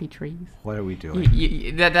 little happy trees. What are we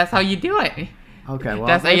doing? That's how you do it. Okay. Well,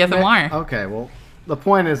 that's ASMR. Okay. Well, the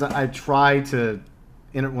point is, I try to,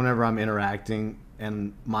 whenever I'm interacting.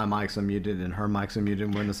 And my mic's unmuted and her mic's unmuted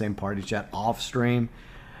and we're in the same party chat off stream,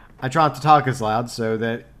 I try not to talk as loud so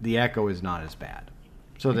that the echo is not as bad.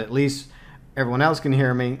 So that at least everyone else can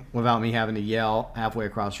hear me without me having to yell halfway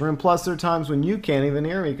across the room. Plus there are times when you can't even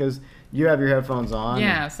hear me because you have your headphones on.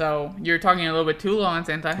 Yeah, so you're talking a little bit too long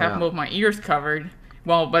since I have both my ears covered.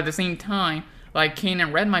 Well, but at the same time, like Kane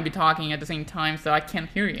and Red might be talking at the same time so I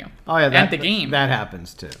can't hear you. Oh yeah, and the game. That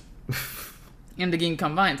happens too. And the game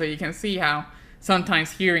combined, so you can see how sometimes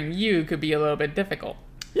hearing you could be a little bit difficult.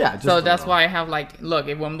 Yeah, so that's why I have look,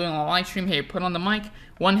 if I'm doing a live stream, hey, put on the mic,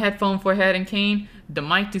 one headphone for Head and Kane, the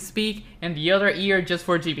mic to speak, and the other ear just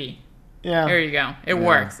for GB. Yeah. There you go. It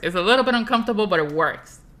works. It's a little bit uncomfortable, but it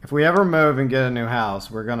works. If we ever move and get a new house,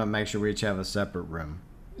 we're gonna make sure we each have a separate room.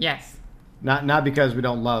 Yes. Not because we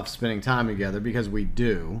don't love spending time together, because we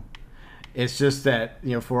do. It's just that,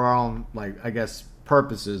 for our own, I guess,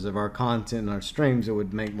 purposes of our content and our streams, it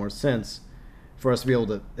would make more sense for us to be able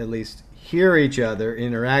to at least hear each other,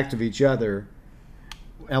 interact with each other,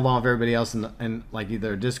 along with everybody else in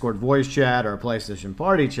either a Discord voice chat or a PlayStation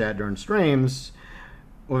party chat during streams,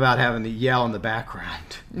 without having to yell in the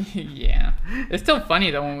background. Yeah, it's still funny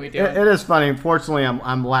though when we do it. It is funny. Fortunately,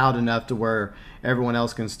 I'm loud enough to where everyone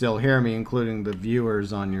else can still hear me, including the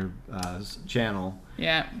viewers on your channel.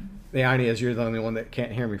 Yeah. The irony is you're the only one that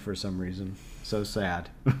can't hear me for some reason. So sad.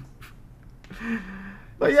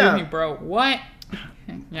 But excuse me, bro. What?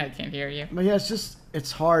 Yeah, I can't hear you. But yeah,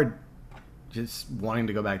 it's hard just wanting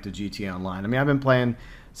to go back to GTA Online. I mean, I've been playing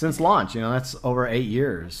since launch. That's over 8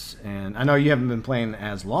 years. And I know you haven't been playing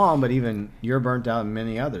as long, but even you're burnt out and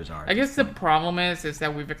many others are. I guess the problem is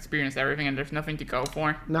that we've experienced everything and there's nothing to go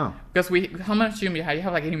for. No. Because how much do you have? You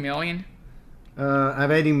have 80 million? I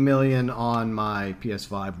have 80 million on my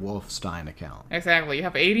PS5 Wolfenstein account. Exactly. You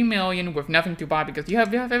have 80 million with nothing to buy because you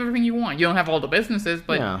have everything you want. You don't have all the businesses,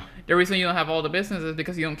 but the reason you don't have all the businesses is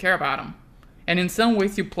because you don't care about them. And in some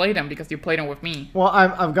ways you play them because you played them with me. Well,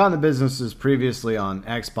 I've gotten the businesses previously on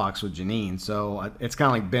Xbox with Janine, so it's kind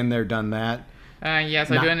of like been there, done that. Yeah,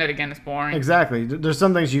 so doing it again is boring. Exactly. There's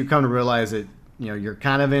some things you come to realize that you're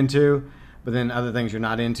kind of into, but then other things you're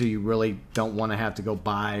not into. You really don't want to have to go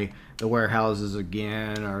buy the warehouses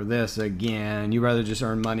again or this again. You rather just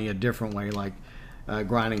earn money a different way, like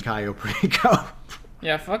grinding Cayo Perico.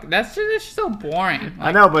 Yeah, fuck. That's just so boring.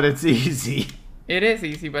 I know, but it's easy. It is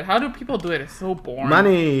easy, but how do people do it? It's so boring.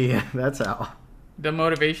 Money. That's how. The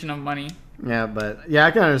motivation of money. Yeah, but I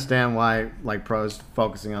can understand why pros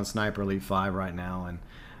focusing on Sniper Elite 5 right now, and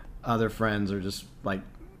other friends are just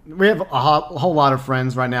we have a whole lot of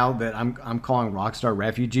friends right now that I'm calling Rockstar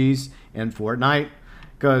refugees in Fortnite.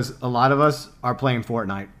 Because a lot of us are playing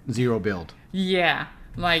Fortnite Zero Build. Yeah,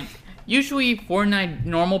 usually Fortnite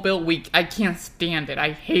normal build I can't stand it.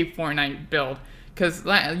 I hate Fortnite build because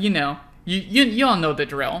you all know the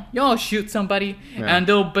drill. Y'all shoot somebody and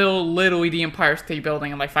they'll build literally the Empire State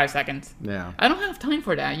Building in 5 seconds. Yeah, I don't have time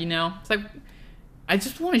for that. It's I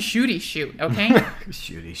just want to shooty shoot. Okay.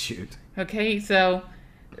 Shooty shoot. Okay, so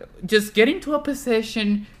just get into a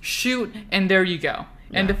position, shoot, and there you go.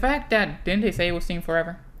 And the fact that, didn't they say it was Steam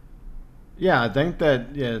Forever? Yeah, I think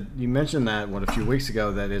that, you mentioned that, a few weeks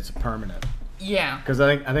ago, that it's permanent. Yeah. Because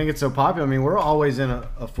I think it's so popular. I mean, we're always in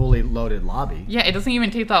a fully loaded lobby. Yeah, it doesn't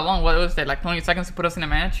even take that long. What was that, 20 seconds to put us in a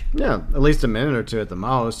match? Yeah, at least a minute or two at the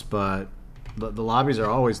most, but the lobbies are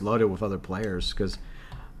always loaded with other players.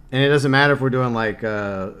 And it doesn't matter if we're doing,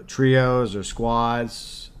 trios or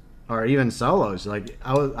squads or even solos.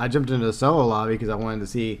 I jumped into the solo lobby because I wanted to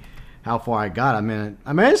see how far I got. I mean,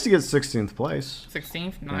 I managed to get 16th place.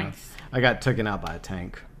 16th, nice. Yeah. I got taken out by a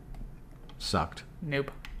tank. Sucked.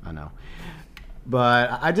 Nope. I know.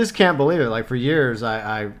 But I just can't believe it. Like, for years,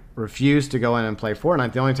 I refused to go in and play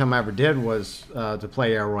Fortnite. The only time I ever did was to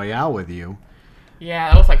play Air Royale with you.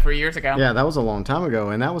 Yeah, that was like 3 years ago. Yeah, that was a long time ago.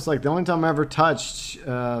 And that was like the only time I ever touched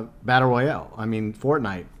Battle Royale. I mean,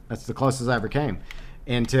 Fortnite. That's the closest I ever came.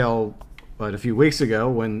 Until, a few weeks ago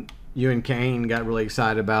when you and Kane got really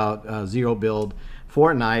excited about Zero Build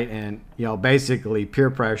Fortnite and, basically peer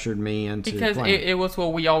pressured me into because playing. it was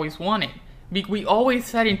what we always wanted. We always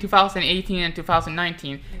said in 2018 and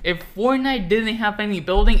 2019, if Fortnite didn't have any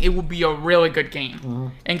building, it would be a really good game. Mm-hmm.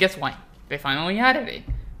 And guess what? They finally added it.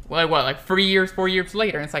 Like 4 years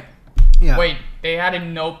later? And it's like, wait, they added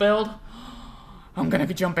no build? I'm going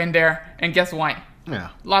to jump in there. And guess what? Yeah.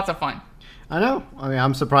 Lots of fun. I know. I mean,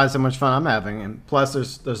 I'm surprised how much fun I'm having. And plus,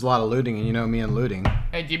 there's a lot of looting, and you know me and looting.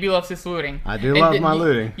 Hey, GB loves his looting. I do love my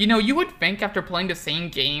looting. You would think after playing the same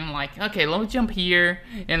game, like, okay, let me jump here,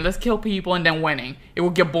 and let's kill people, and then winning. It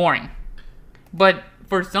would get boring. But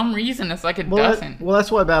for some reason, it's like it doesn't. Well,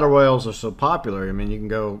 that's why Battle Royales are so popular. I mean, you can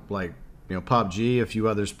go, like, PUBG, a few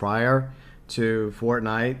others prior to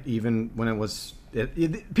Fortnite, even when it was...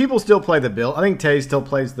 people still play the build. I think Tay still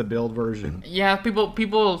plays the build version. Yeah,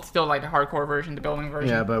 people still like the hardcore version, the building version.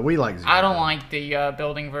 Yeah, but we like Zero. I don't like the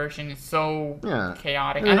building version. It's so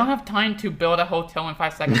chaotic. I don't have time to build a hotel in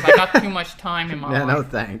 5 seconds. I got too much time in my life. No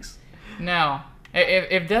thanks. No.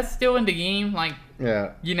 If that's still in the game, like,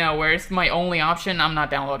 where it's my only option, I'm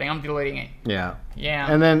not downloading. I'm deleting it. Yeah.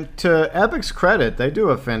 Yeah. And then to Epic's credit, they do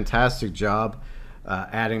a fantastic job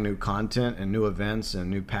adding new content and new events and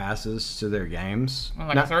new passes to their games.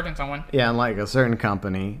 Well, a certain someone. Yeah, and like a certain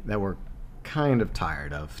company that we're kind of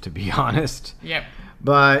tired of, to be honest. Yep.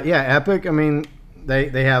 But yeah, Epic. I mean,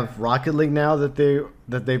 they have Rocket League now that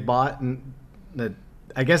they bought, and that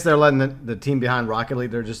I guess they're letting the team behind Rocket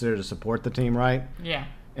League. They're just there to support the team, right? Yeah.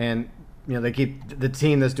 And they keep the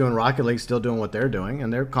team that's doing Rocket League still doing what they're doing,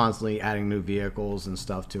 and they're constantly adding new vehicles and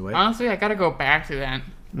stuff to it. Honestly, I gotta go back to that.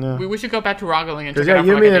 Yeah. We should go back to Rocket League and check it out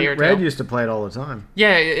for like a day or two. Red two. used to play it all the time.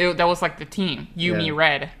 Yeah, that was like the team. You, me,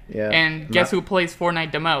 Red. Yeah. And guess who plays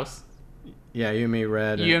Fortnite the most? Yeah, you, me,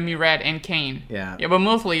 Red. You, me, Red, and Kane. Yeah. Yeah, but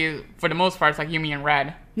mostly, for the most part, it's like you, me, and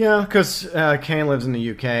Red. Yeah, because Kane lives in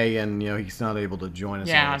the UK, and he's not able to join us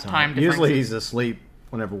all the time. Usually he's asleep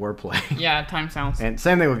whenever we're playing. Yeah, time sounds. And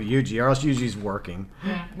same thing with Yuji, or else Yuji's working.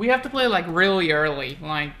 Yeah. We have to play like really early,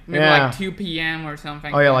 like maybe like 2 p.m. or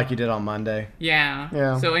something. Oh yeah, like you did on Monday. Yeah.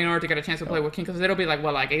 Yeah. So in order to get a chance to play with King, because it'll be like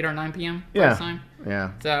 8 or 9 p.m. Yeah. Time.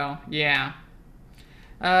 Yeah. So yeah.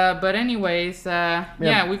 But anyways, we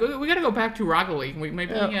gotta go back to Rocket League.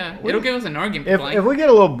 It'll give us an argument to play. If we get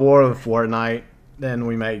a little bored with Fortnite, then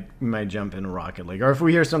we may jump into Rocket League. Or if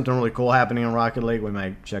we hear something really cool happening in Rocket League, we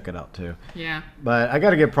may check it out too. Yeah. But I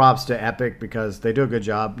got to give props to Epic because they do a good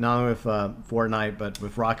job, not only with Fortnite, but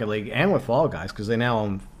with Rocket League and with Fall Guys, because they now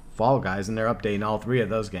own Fall Guys, and they're updating all 3 of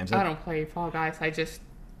those games. I don't play Fall Guys.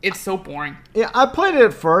 It's so boring. Yeah, I played it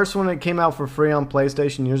at first when it came out for free on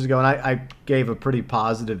PlayStation years ago, and I gave a pretty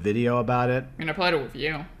positive video about it. And I played it with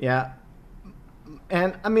you. Yeah.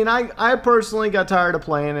 And I mean, I personally got tired of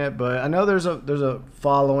playing it, but I know there's a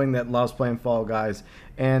following that loves playing Fall Guys,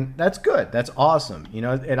 and that's good. That's awesome.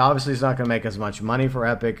 It obviously is not going to make as much money for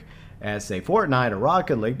Epic as say Fortnite or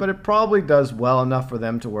Rocket League, but it probably does well enough for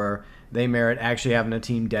them to where they merit actually having a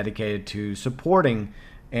team dedicated to supporting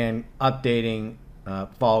and updating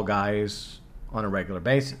Fall Guys on a regular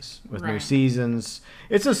basis with new seasons.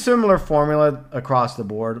 It's a similar formula across the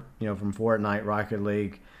board, from Fortnite, Rocket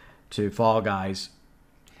League to Fall Guys.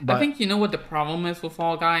 But I think you know what the problem is with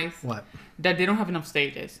Fall Guys? What? That they don't have enough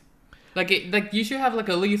stages. Like you should have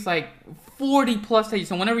at least 40 plus stages.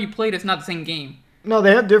 So whenever you play it, it's not the same game. No,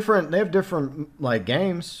 they have different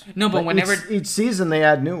games. No, but whenever each season they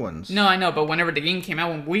add new ones. No, I know, but whenever the game came out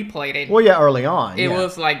when we played it. Well, yeah, early on. It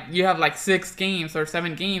was you have 6 games or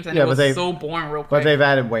 7 games, and it was so boring real quick. But they've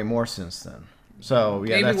added way more since then. So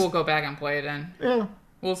yeah, maybe we'll go back and play it then. Yeah.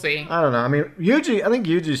 We'll see. I don't know. I mean, I think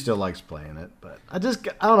Yuji still likes playing it, but I don't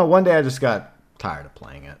know. One day I just got tired of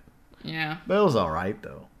playing it. Yeah. But it was all right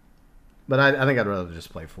though. But I think I'd rather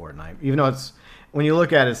just play Fortnite, even though when you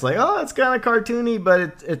look at it, it's like, oh, it's kind of cartoony,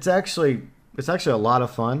 but it's actually a lot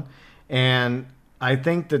of fun, and I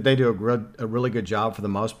think that they do a really good job for the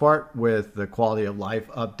most part with the quality of life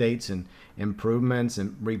updates and improvements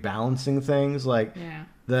and rebalancing things.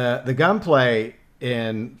 The gunplay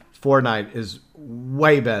in Fortnite is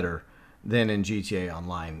way better than in GTA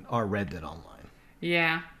Online or Red Dead Online.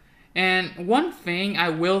 Yeah. And one thing I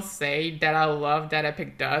will say that I love that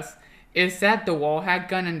Epic does is that the wall hack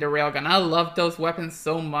gun and the railgun. I love those weapons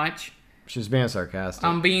so much. She's being sarcastic.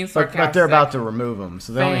 I'm being sarcastic. But they're about to remove them,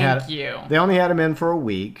 so they Thank only had them in for a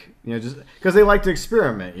week, just because they like to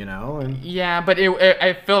experiment, And yeah, but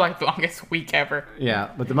I feel like the longest week ever.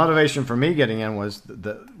 yeah, but the motivation for me getting in was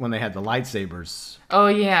when they had the lightsabers. Oh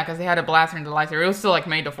yeah, because they had a blaster and the lightsaber. It was still like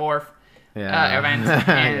May the 4th. Event,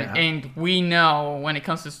 and we know when it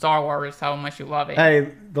comes to Star Wars how much you love it.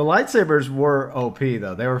 Hey, the lightsabers were OP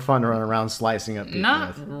though. They were fun to run around slicing up people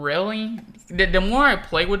Not with. really. The more I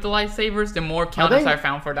played with the lightsabers, the more counters I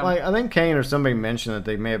found for them. I think Kane or somebody mentioned that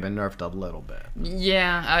they may have been nerfed a little bit.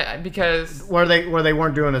 Yeah, because where they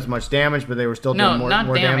weren't doing as much damage, but they were still doing more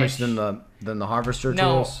damage than the harvester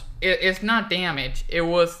tools. It's not damage. It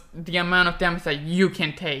was the amount of damage that you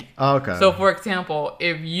can take. Okay. So, for example,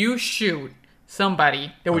 if you shoot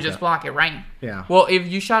somebody, they would just block it, right? Yeah. Well, if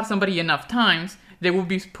you shot somebody enough times, they would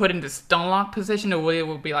be put in the stun lock position where it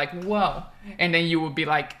would be like, whoa. And then you would be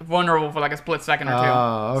like vulnerable for like a split second or two.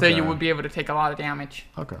 Oh, okay. So you would be able to take a lot of damage.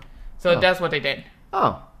 Okay. So that's what they did.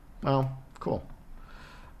 Oh, well, cool.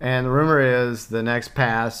 And the rumor is the next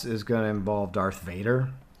pass is going to involve Darth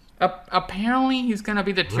Vader. Apparently, he's going to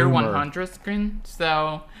be the tier 100 skin.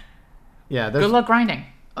 So yeah, good luck grinding.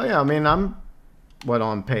 Oh, yeah. I mean, I'm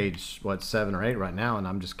on page 7 or 8 right now, and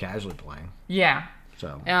I'm just casually playing. Yeah.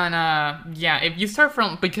 So. And yeah, if you start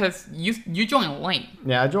from, because you joined late.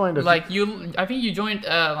 Yeah, I joined. I think you joined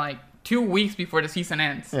like 2 weeks before the season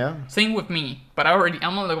ends. Yeah. Same with me, but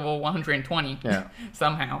I'm on level 120. Yeah.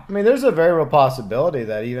 Somehow. I mean, there's a very real possibility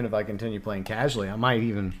that even if I continue playing casually, I might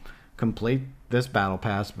even complete this battle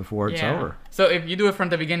pass before it's over. So if you do it from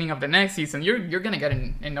the beginning of the next season, you're gonna get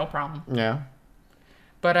in no problem. Yeah.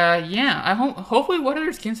 But yeah, I hopefully what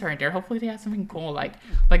other skins are in there? Hopefully they have something cool, like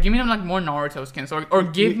give me them like more Naruto skins, or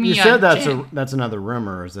give me. You said that's another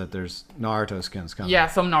rumor, is that there's Naruto skins coming. Yeah,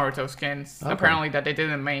 some Naruto skins apparently that they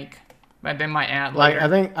didn't make, but they might add. Like later. I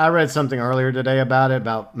think I read something earlier today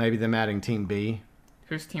about maybe them adding Team B.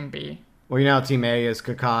 Who's Team B? Well, Team A is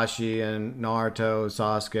Kakashi and Naruto,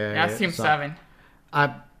 Sasuke. That's Team 7.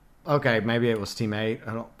 Okay, maybe it was Team 8.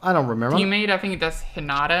 I don't remember. Team 8, I think that's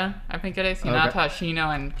Hinata. I think it is Hinata,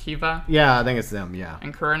 Shino, and Kiva. Yeah, I think it's them. Yeah.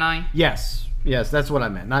 And Kurenai. Yes, that's what I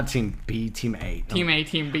meant. Not Team B, Team 8. Team A,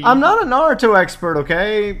 Team B. I'm not a Naruto expert,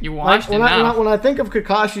 okay? You watched enough. When I think of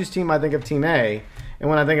Kakashi's team, I think of Team A, and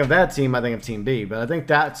when I think of that team, I think of Team B. But I think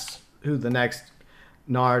that's who the next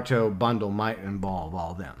Naruto bundle might involve.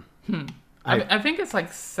 All them. I think it's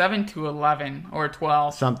like 7 to 11 or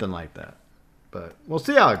 12. Something like that. But we'll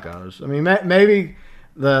see how it goes. I mean, maybe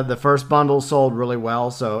the first bundle sold really well,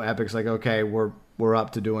 so Epic's like, okay, we're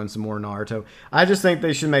up to doing some more Naruto. I just think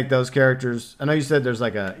they should make those characters. I know you said there's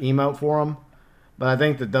like a emote for them, but I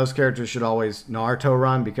think that those characters should always Naruto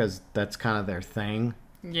run because that's kind of their thing.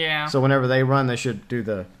 Yeah. So whenever they run, they should do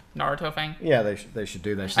the Naruto thing. Yeah, they should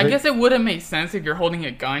do that. I guess it wouldn't make sense if you're holding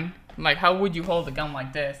a gun. Like, how would you hold a gun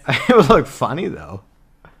like this? It would look funny though.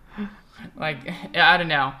 Like, I don't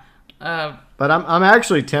know. But I'm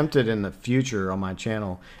actually tempted in the future on my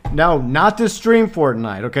channel. No, not to stream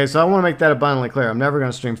Fortnite. Okay, so I want to make that abundantly clear. I'm never going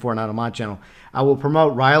to stream Fortnite on my channel. I will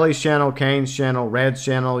promote Riley's channel, Kane's channel, Red's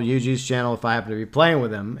channel, Yuji's channel if I happen to be playing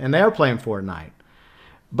with them, and they are playing Fortnite.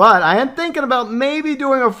 But I am thinking about maybe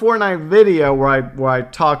doing a Fortnite video where I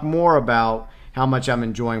talk more about how much I'm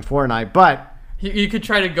enjoying Fortnite. But you could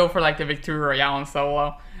try to go for like the Victory Royale and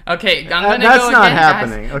solo. Okay, I'm gonna go again. That's not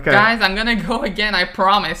happening. Guys. Okay, guys, I'm gonna go again. I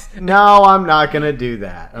promise. No, I'm not gonna do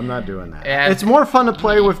that. I'm not doing that. Yeah. It's more fun to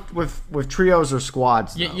play with trios or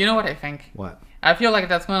squads. You know what I think? What? I feel like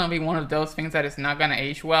that's gonna be one of those things that is not gonna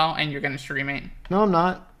age well, and you're gonna stream it. No, I'm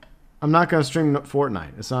not. I'm not gonna stream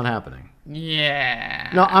Fortnite. It's not happening. Yeah.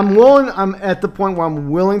 No, I'm willing. I'm at the point where I'm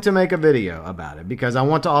willing to make a video about it because I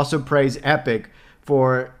want to also praise Epic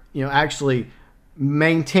for actually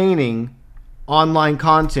maintaining online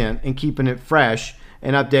content and keeping it fresh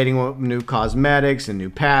and updating with new cosmetics and new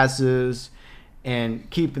passes and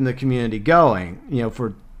keeping the community going.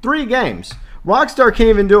 For 3 games. Rockstar can't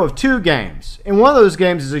even do it with 2 games. And one of those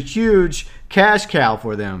games is a huge cash cow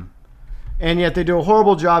for them. And yet they do a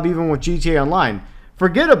horrible job even with GTA Online.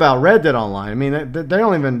 Forget about Red Dead Online. I mean, they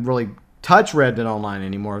don't even really touch Red Dead Online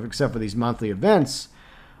anymore except for these monthly events.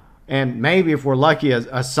 And maybe if we're lucky,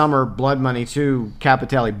 a summer Blood Money 2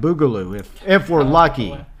 Capitale Boogaloo, if we're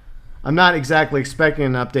lucky. I'm not exactly expecting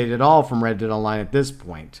an update at all from Red Dead Online at this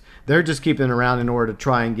point. They're just keeping it around in order to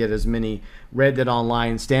try and get as many Red Dead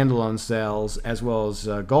Online standalone sales as well as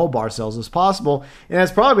gold bar sales as possible. And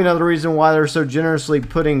that's probably another reason why they're so generously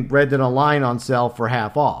putting Red Dead Online on sale for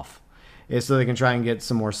half off. Is so they can try and get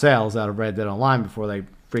some more sales out of Red Dead Online before they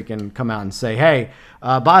freaking come out and say, hey,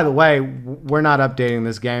 by the way, we're not updating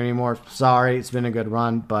this game anymore. Sorry, it's been a good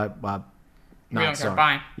run, but we not don't sorry. care.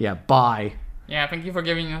 Bye. Yeah, bye. Yeah, thank you for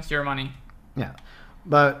giving us your money. Yeah,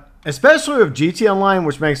 but especially with GTA Online,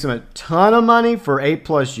 which makes them a ton of money for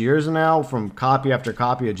 8+ years now, from copy after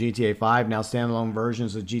copy of GTA 5, now standalone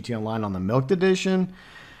versions of GTA Online on the Milked Edition,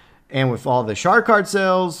 and with all the shard card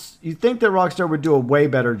sales, you'd think that Rockstar would do a way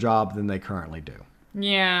better job than they currently do.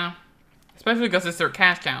 Yeah, especially because it's their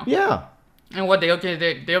cash cow. Yeah. And what they update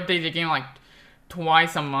the game like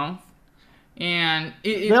twice a month, and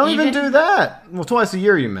they don't even do that. Well, twice a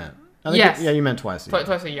year you meant. I think yes. Yeah, you meant twice a year.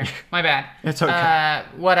 Twice a year. My bad. It's okay.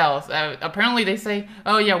 What else? Apparently they say,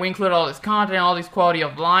 oh yeah, we include all this content, all these quality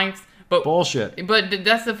of life, but bullshit. But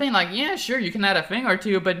that's the thing. Like, yeah, sure, you can add a thing or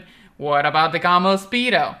two, but what about the Gamo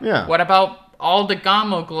Speedo? Yeah. What about all the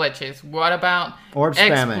Gamo glitches? What about orb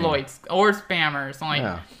exploits or spammers? Like,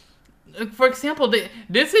 yeah. For example,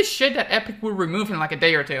 this is shit that Epic will remove in like a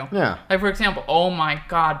day or two. Yeah. Like, for example, oh my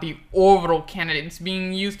god, the orbital cannon is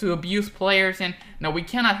being used to abuse players, and no, we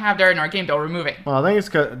cannot have that in our game. They'll remove it. Well, I think it's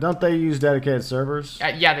because, don't they use dedicated servers?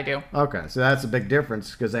 Yeah, they do. Okay, so that's a big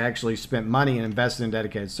difference because they actually spent money and invested in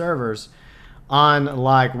dedicated servers.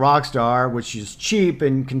 Unlike Rockstar, which is cheap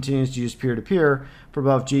and continues to use peer-to-peer for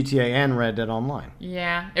both GTA and Red Dead Online.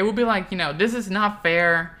 Yeah, it would be like, this is not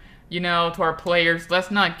fair, to our players. Let's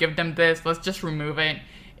not give them this. Let's just remove it.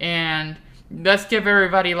 And let's give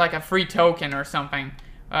everybody like a free token or something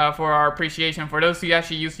for our appreciation for those who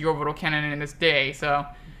actually use the orbital cannon in this day. So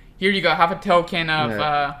here you go. Have a token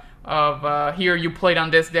of here you played on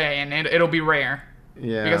this day, and it'll be rare.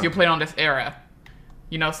 Yeah. Because you played on this era.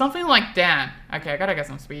 Something like that. Okay, I gotta get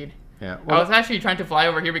some speed. Yeah. Well, I was actually trying to fly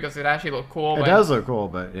over here because it actually looked cool. It does look cool,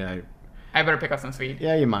 but yeah. I better pick up some speed.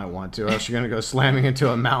 Yeah, you might want to, or else you're going to go slamming into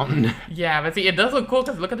a mountain. Yeah, but see, it does look cool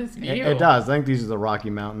because look at this view. It does. I think these are the Rocky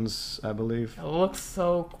Mountains, I believe. It looks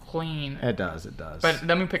so clean. It does, it does. But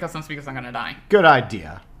let me pick up some speed because I'm going to die. Good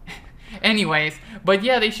idea. Anyways, but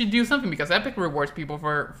yeah, they should do something because Epic rewards people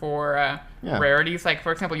for rarities. Like,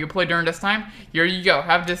 for example, you play during this time, here you go,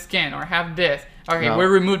 have this skin or have this. Okay, we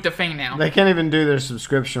removed the thing now. They can't even do their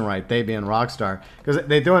subscription right, they being Rockstar, because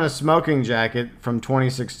they threw in a smoking jacket from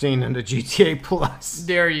 2016 into GTA Plus.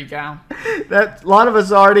 There you go. That a lot of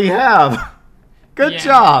us already have. Good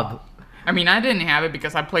job. I mean, I didn't have it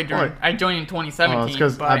because I played during. I joined in 2017. Well, it's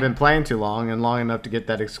because I've been playing too long and long enough to get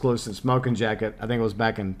that exclusive smoking jacket. I think it was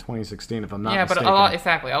back in 2016, if I'm not mistaken. Yeah, but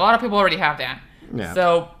exactly. A lot of people already have that. Yeah.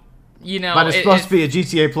 So, But it's supposed to be a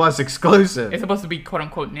GTA Plus exclusive. It's supposed to be quote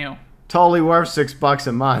unquote new. Totally worth $6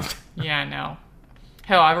 a month. Yeah, no.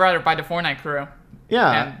 Hell, I'd rather buy the Fortnite crew.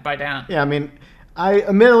 Yeah. Than buy that. Yeah, I mean, I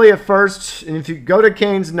admittedly at first, and if you go to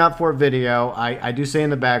Kane's Nut Fort video, I do say in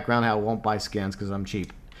the background how I won't buy skins because I'm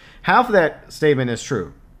cheap. Half of that statement is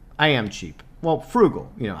true. I am cheap. Well,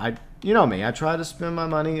 frugal. You know me. I try to spend my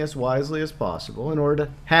money as wisely as possible in order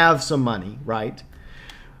to have some money, right?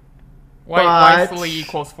 Wisely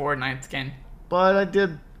equals Fortnite skin. But I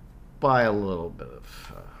did buy a little bit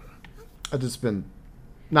of. I just spent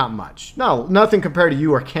not much. No, nothing compared to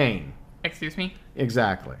you or Kane. Excuse me?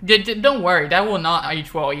 Exactly. Don't worry. That will not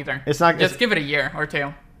age well either. It's not. Just give it a year or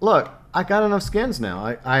two. Look, I got enough skins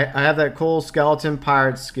now. I have that cool skeleton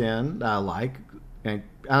pirate skin that I like. And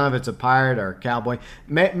I don't know if it's a pirate or a cowboy.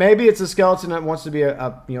 Maybe it's a skeleton that wants to be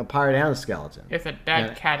a pirate and a skeleton. It's a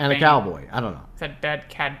dead cat and a cowboy. I don't know. It's a dead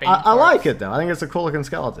cat. I like it though. I think it's a cool looking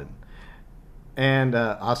skeleton. And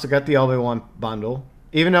I also got the Obi-Wan bundle.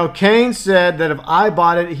 Even though Kane said that if I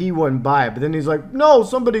bought it, he wouldn't buy it. But then he's like, no,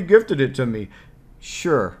 somebody gifted it to me.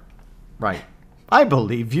 Sure. Right. I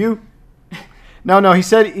believe you. No, he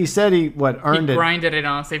said he earned it. He grinded it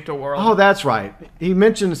on Save the World. Oh, that's right. He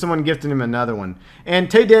mentioned someone gifted him another one.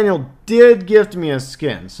 And Tay Daniel did gift me a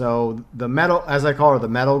skin. So the metal, as I call her, the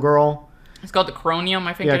metal girl. It's called the Chronium,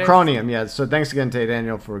 I think it is. Yeah, Chronium, yeah. So thanks again, Tay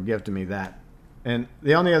Daniel, for gifting me that. And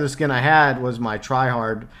the only other skin I had was my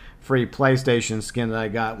tryhard free PlayStation skin that I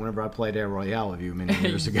got whenever I played Air Royale with you many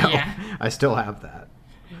years ago. Yeah. I still have that.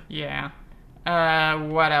 Yeah.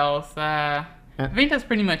 What else? I think that's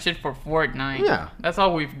pretty much it for Fortnite. Yeah. That's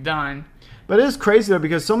all we've done. But it is crazy, though,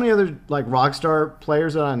 because so many other like Rockstar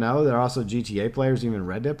players that I know, that are also GTA players, even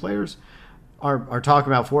Red Dead players, are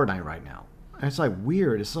talking about Fortnite right now. And it's like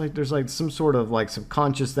weird. It's like there's like some sort of like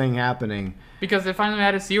subconscious thing happening. Because they finally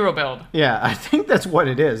had a Zero Build. Yeah, I think that's what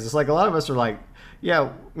it is. It's like a lot of us are like,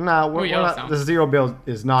 yeah, no, we're not. The Zero Build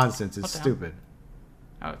is nonsense. It's stupid.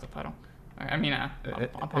 Oh, it's a puddle. I mean,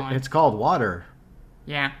 it's called water.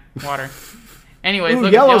 Yeah, water. Anyways, ooh,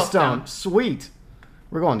 look Yellowstone. Sweet.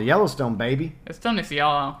 We're going to Yellowstone, baby. It's still next to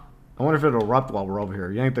yellow. I wonder if it'll erupt while we're over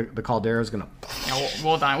here. You think the caldera is going to... Yeah,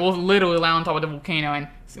 we'll die. We'll literally land on top of the volcano and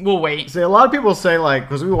we'll wait. See, a lot of people say, like,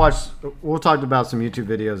 because we'll talk about some YouTube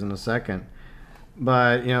videos in a second,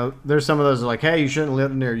 but, you know, there's some of those like, hey, you shouldn't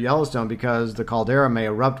live near Yellowstone because the caldera may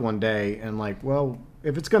erupt one day, and like, well,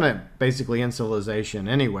 if it's going to basically end civilization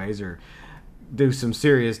anyways, or do some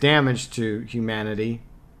serious damage to humanity,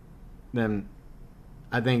 then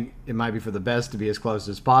I think it might be for the best to be as close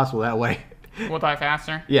as possible. That way... We'll die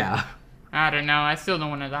faster. Yeah. I don't know. I still don't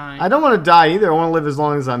want to die. I don't want to die either. I want to live as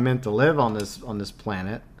long as I'm meant to live on this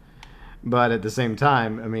planet. But at the same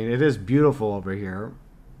time, I mean, it is beautiful over here.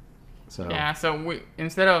 So yeah. So we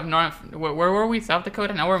instead of where were we? South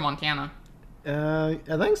Dakota? No, we're Montana. I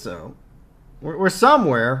think so. We're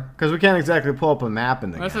somewhere because we can't exactly pull up a map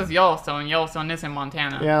in the game. This is Yellowstone. Yellowstone is in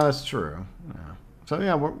Montana. Yeah, that's true. Yeah. So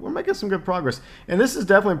yeah, we're making some good progress, and this is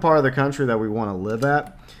definitely part of the country that we want to live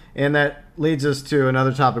at. And that leads us to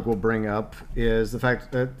another topic we'll bring up is the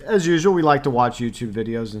fact that, as usual, we like to watch YouTube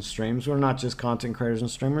videos and streams. We're not just content creators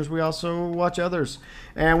and streamers. We also watch others.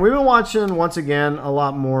 And we've been watching, once again, a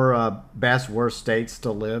lot more best, worst states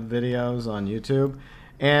to live videos on YouTube.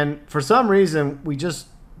 And for some reason, we just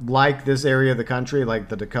like this area of the country, like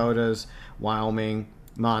the Dakotas, Wyoming,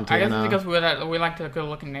 Montana. I guess it's because we like to go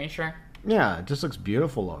look in nature. Yeah, it just looks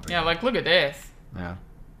beautiful over here. Yeah, like, look at this. Yeah.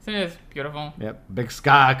 It is beautiful. Yep, big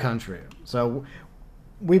sky country. So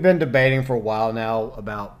we've been debating for a while now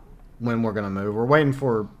about when we're going to move. We're waiting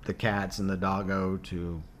for the cats and the doggo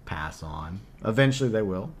to pass on. Eventually they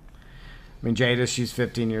will. I mean, Jada, she's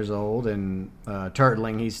 15 years old, and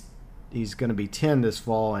Turtling, he's going to be 10 this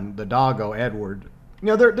fall, and the doggo, Edward, you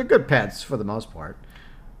know, they're good pets for the most part.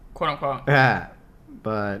 Quote unquote. Yeah,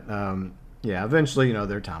 but yeah, eventually, you know,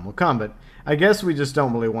 their time will come. But I guess we just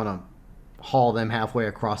don't really want to haul them halfway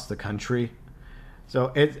across the country.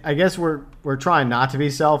 So I guess we're trying not to be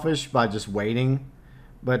selfish by just waiting,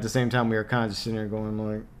 but at the same time we are kind of just sitting there going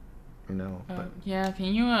like, you know. But yeah, can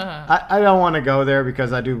you? I don't want to go there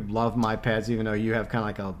because I do love my pets, even though you have kind of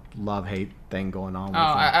like a love-hate thing going on. With them.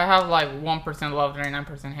 I have like 1% love,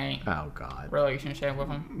 99% hate. Oh God. Relationship with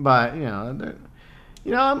them. But I'm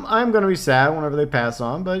going to be sad whenever they pass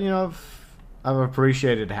on. But you know. I've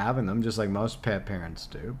appreciated having them, just like most pet parents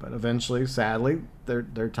do. But eventually, sadly,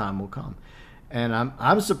 their time will come. And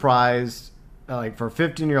I'm surprised, like for a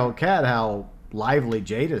 15-year-old cat, how lively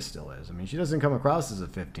Jada still is. I mean, she doesn't come across as a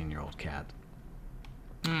 15-year-old cat.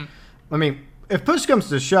 I mean, if push comes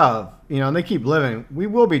to shove, you know, and they keep living, we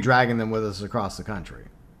will be dragging them with us across the country.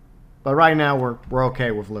 But right now, we're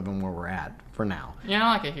okay with living where we're at for now. Yeah,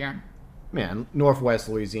 I like it here. Man, Northwest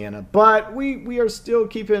Louisiana, but we are still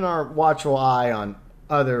keeping our watchful eye on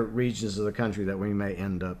other regions of the country that we may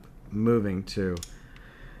end up moving to.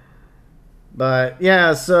 But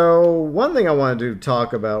yeah, so one thing I wanted to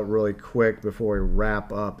talk about really quick before we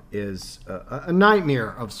wrap up is a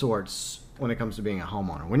nightmare of sorts when it comes to being a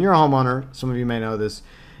homeowner. When you're a homeowner, some of you may know this,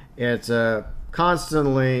 it's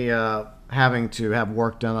constantly having to have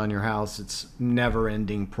work done on your house. It's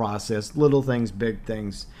never-ending process. Little things, big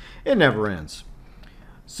things. It never ends.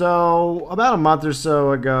 So about a month or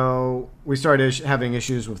so ago, we started having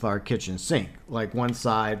issues with our kitchen sink. Like one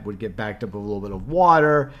side would get backed up with a little bit of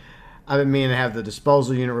water. I've been meaning to have the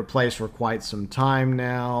disposal unit replaced for quite some time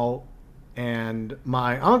now. And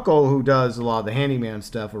my uncle, who does a lot of the handyman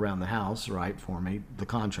stuff around the house, right, for me, the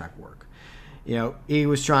contract work, you know, he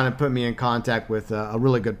was trying to put me in contact with a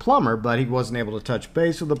really good plumber, but he wasn't able to touch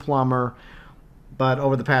base with the plumber. But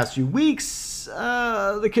over the past few weeks,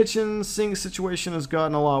 the kitchen sink situation has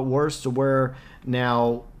gotten a lot worse to where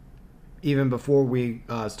now, even before we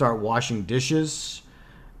start washing dishes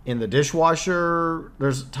in the dishwasher,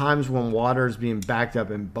 there's times when water is being backed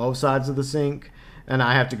up in both sides of the sink, and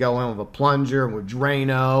I have to go in with a plunger and with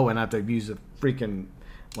Drano, and I have to use a freaking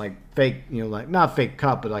like fake, you know, like not fake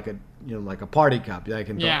cup, but like a, you know, like a party cup, like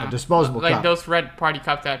a disposable like cup. Those red party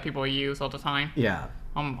cups that people use all the time. Yeah.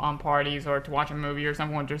 On parties or to watch a movie or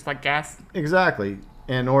something, just like gas. Exactly.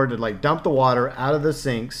 In order to like dump the water out of the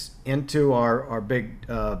sinks into our big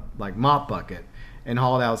like mop bucket and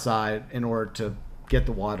haul it outside in order to get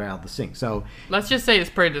the water out of the sink. So let's just say it's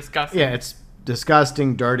pretty disgusting. Yeah, it's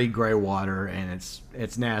disgusting, dirty gray water, and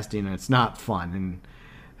it's nasty and it's not fun. And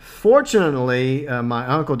fortunately, my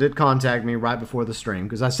uncle did contact me right before the stream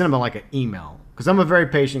because I sent him like an email because I'm a very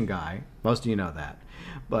patient guy. Most of you know that,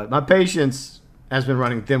 but my patience has been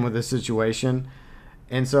running thin with this situation.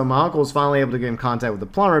 And so my uncle was finally able to get in contact with the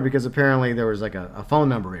plumber because apparently there was like a phone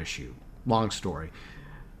number issue. Long story.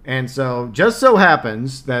 And so just so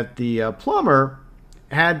happens that the plumber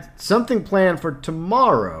had something planned for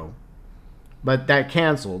tomorrow but that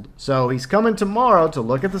canceled. So he's coming tomorrow to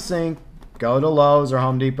look at the sink, go to Lowe's or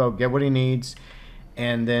Home Depot, get what he needs,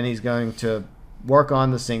 and then he's going to work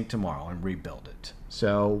on the sink tomorrow and rebuild it.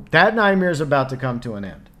 So that nightmare is about to come to an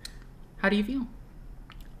end. How do you feel?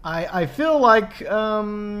 I feel like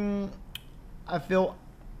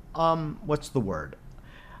what's the word?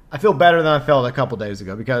 I feel better than I felt a couple days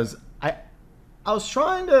ago because I was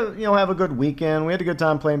trying to have a good weekend. We had a good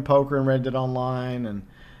time playing poker and Red Dead Online and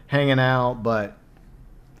hanging out, but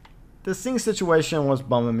the sink situation was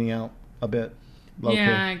bumming me out a bit.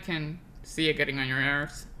 Yeah, I can see it getting on your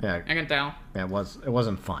nerves. Yeah, I can tell. Yeah, it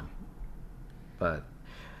wasn't fun, but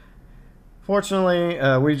fortunately,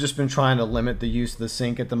 we've just been trying to limit the use of the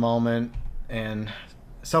sink at the moment, and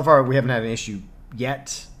so far we haven't had an issue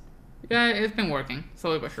yet. Yeah, it's been working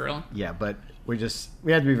slowly but surely. Yeah, but we had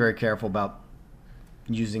to be very careful about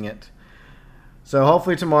using it. So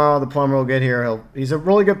hopefully tomorrow the plumber will get here. He's a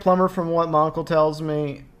really good plumber from what my uncle tells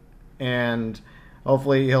me, and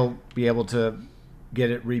hopefully he'll be able to get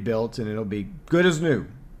it rebuilt and it'll be good as new.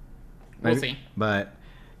 We'll see. But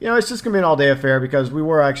it's just gonna be an all-day affair because we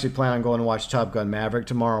were actually planning on going to watch Top Gun Maverick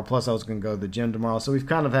tomorrow. Plus, I was gonna go to the gym tomorrow, so we've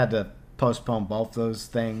kind of had to postpone both those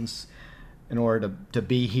things in order to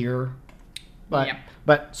be here.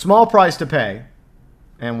 But small price to pay,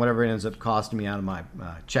 and whatever it ends up costing me out of my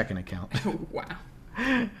checking account. Wow.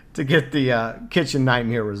 To get the kitchen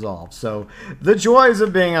nightmare resolved. So the joys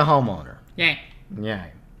of being a homeowner. Yay.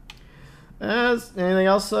 Yay. Anything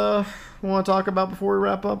else we want to talk about before we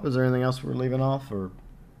wrap up? Is there anything else we're leaving off or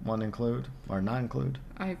want to include or not include?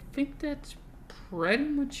 I think that's pretty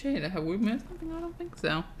much it. Have we missed something? I don't think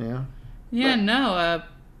so. Yeah. Yeah, no.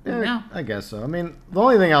 No. I guess so. I mean, the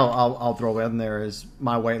only thing I'll throw in there is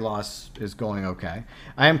my weight loss is going okay.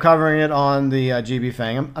 I am covering it on the GB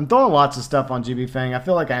Fang. I'm throwing lots of stuff on GB Fang. I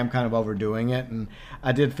feel like I am kind of overdoing it, and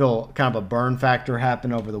I did feel kind of a burn factor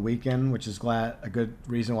happen over the weekend, which is a good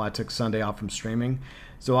reason why I took Sunday off from streaming.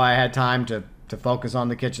 So I had time to focus on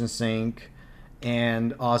the kitchen sink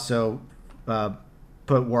and also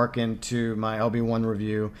put work into my Obi-Wan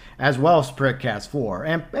review, as well as Prickcast 4,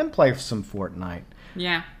 and play some Fortnite.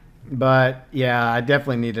 Yeah. But, yeah, I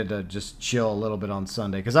definitely needed to just chill a little bit on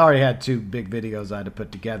Sunday because I already had 2 big videos I had to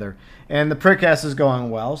put together. And the Prickcast is going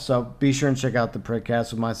well, so be sure and check out the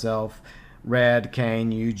Prickcast with myself, Red,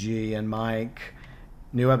 Kane, UG, and Mike.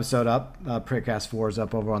 New episode up. Prickcast 4 is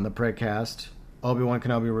up over on the Prickcast. Obi-Wan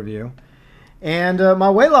Kenobi review. And my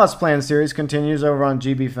weight loss plan series continues over on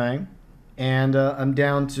GB Fang. And I'm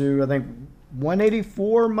down to, I think,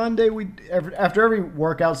 184 Monday. After every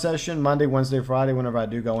workout session, Monday, Wednesday, Friday, whenever I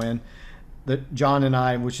do go in, John and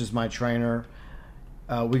I, which is my trainer,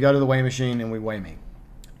 we go to the weigh machine and we weigh me,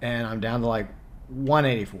 and I'm down to like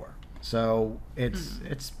 184. So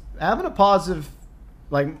it's having a positive,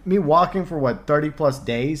 like me walking for 30 plus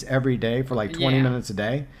days every day for like 20 minutes a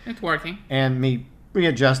day. It's working. And me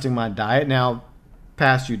readjusting my diet. Now,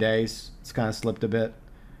 past few days, it's kind of slipped a bit.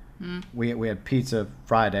 We had pizza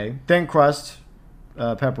Friday, thin crust,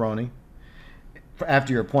 pepperoni,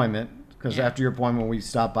 after your appointment. Because after your appointment, we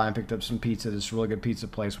stopped by and picked up some pizza. This really good pizza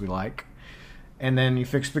place we like. And then you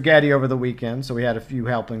fixed spaghetti over the weekend. So we had a few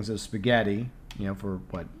helpings of spaghetti, for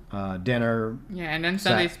dinner. Yeah, and then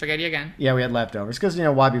Sunday spaghetti again. Yeah, we had leftovers. Because,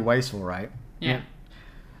 why be wasteful, right? Yeah.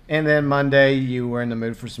 And then Monday, you were in the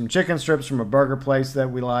mood for some chicken strips from a burger place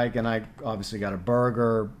that we like. And I obviously got a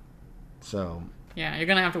burger. So... yeah, you're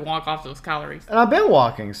gonna have to walk off those calories. And I've been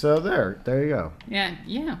walking, so there you go.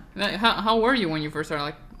 Yeah. How were you when you first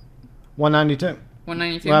started? 192.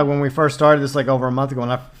 192. Well, when we first started this, over a month ago,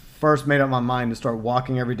 when I first made up my mind to start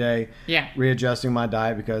walking every day. Yeah. Readjusting my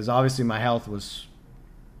diet because obviously my health was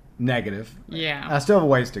negative. Yeah. I still have a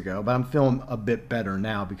ways to go, but I'm feeling a bit better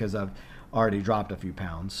now because I've already dropped a few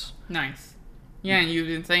pounds. Nice. Yeah, and you've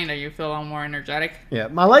been saying that you feel a lot more energetic. Yeah,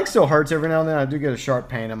 my leg still hurts every now and then. I do get a sharp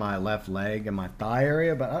pain in my left leg and my thigh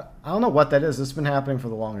area, but I don't know what that is. It's been happening for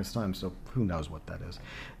the longest time, so who knows what that is.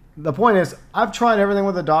 The point is, I've tried everything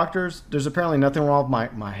with the doctors. There's apparently nothing wrong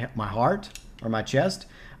with my heart or my chest.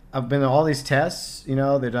 I've been to all these tests. They've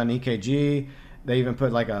done EKG. They even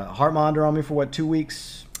put a heart monitor on me for 2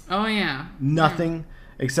 weeks. Oh, yeah. Nothing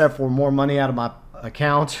except for more money out of my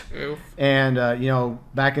account. Oof. And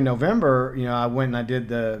back in November, I went and I did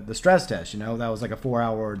the stress test. That was like a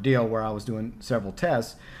 4-hour deal where I was doing several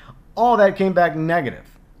tests. All that came back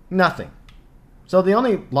negative. Nothing. So the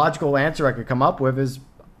only logical answer I could come up with is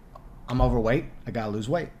I'm overweight. I gotta lose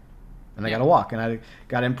weight, and I gotta walk, and I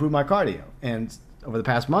gotta improve my cardio. And over the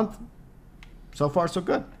past month, so far so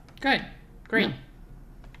good. Good. Great. Yeah.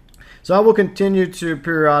 So I will continue to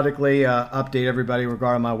periodically update everybody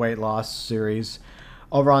regarding my weight loss series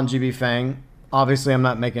over on GB Fang. obviously I'm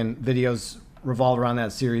not making videos revolve around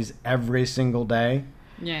that series every single day.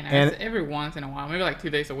 Yeah, no, And it's every once in a while, maybe like 2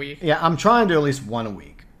 days a week. yeah, I'm trying to do at least one a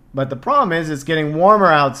week. But the problem is it's getting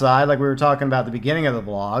warmer outside, like we were talking about at the beginning of the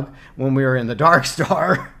vlog when we were in the Dark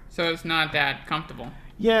Star. So it's not that comfortable.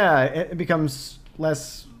 Yeah, it becomes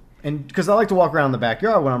less, and because I like to walk around in the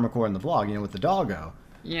backyard when I'm recording the vlog, with the doggo.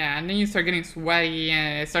 Yeah, and then you start getting sweaty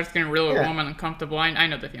and it starts getting really warm and uncomfortable. I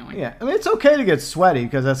know the feeling. Yeah, I mean, it's okay to get sweaty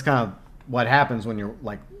because that's kind of what happens when you're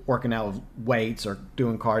like working out with weights or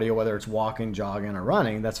doing cardio, whether it's walking, jogging, or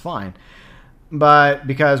running. That's fine. But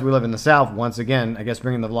because we live in the South, once again, I guess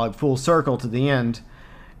bringing the vlog full circle to the end,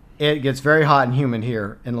 it gets very hot and humid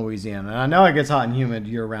here in Louisiana. And I know it gets hot and humid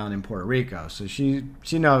year-round in Puerto Rico, so she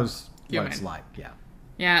knows what it's like. Yeah.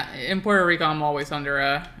 Yeah, in Puerto Rico, I'm always under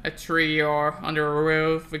a tree or under a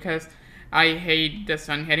roof because I hate the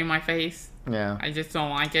sun hitting my face. Yeah. I just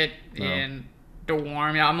don't like it. No. And the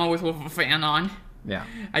warm, yeah, I'm always with a fan on. Yeah.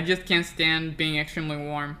 I just can't stand being extremely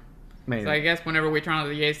warm. Maybe. So I guess whenever we turn on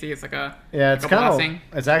the AC, it's like a it's like a blessing.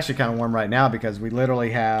 It's actually kind of warm right now because we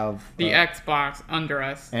literally have The Xbox under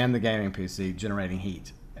us. and the gaming PC generating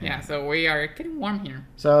heat. Yeah, so we are getting warm here.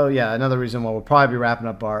 So yeah, another reason why we'll probably be wrapping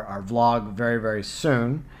up our vlog very, very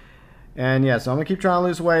soon. And yeah, so I'm gonna keep trying to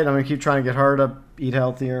lose weight. I'm gonna keep trying to get her to eat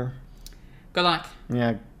healthier. Good luck.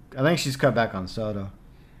 Yeah, I think she's cut back on soda.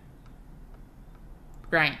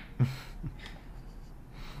 Right.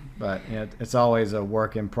 But yeah, it's always a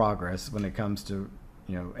work in progress when it comes to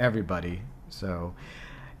everybody. So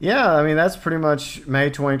yeah, I mean that's pretty much May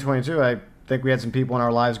 2022. I think we had some people in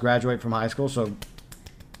our lives graduate from high school, so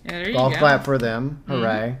Yeah, there you golf go. clap for them.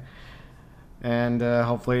 Hooray. And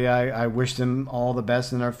hopefully I wish them all the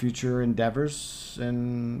best in their future endeavors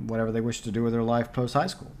and whatever they wish to do with their life post-high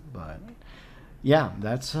school. But yeah,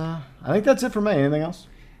 that's I think that's it for me. Anything else?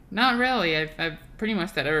 Not really. I've pretty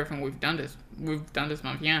much said everything we've done this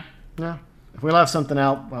month. Yeah. Yeah. If we left something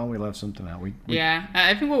out, well, we left something out. Yeah.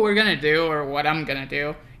 I think what we're gonna do, or what I'm gonna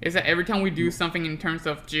do, is that every time we do something in terms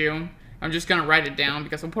of June, I'm just gonna write it down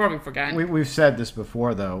because we'll probably forget. We've said this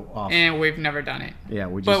before though. And we've never done it. Yeah,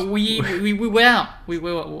 we just. But we will. We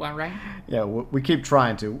will. Right? Yeah, we keep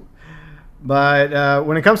trying to. But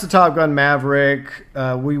when it comes to Top Gun Maverick,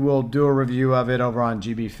 we will do a review of it over on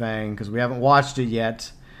GB Fang because we haven't watched it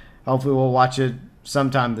yet. Hopefully we'll watch it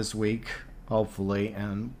sometime this week, hopefully.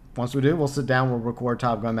 And once we do, we'll sit down, we'll record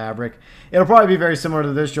Top Gun Maverick. It'll probably be very similar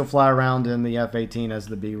to this. You'll fly around in the F-18 as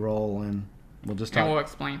the B-roll, and we'll just talk. And we'll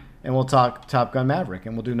explain. And we'll talk Top Gun Maverick,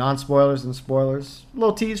 and we'll do non-spoilers and spoilers. A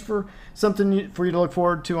little tease for something for you to look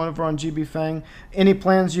forward to over on GB Fang. Any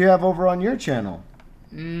plans you have over on your channel?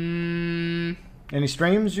 Any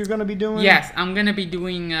streams you're going to be doing? Yes, I'm going to be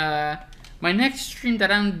doing... my next stream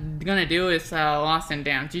that I'm going to do is Lost and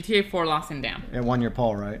Damned. GTA 4 Lost and Damned. It won your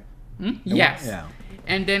poll, right? Yes. Yeah.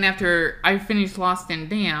 And then after I finish Lost and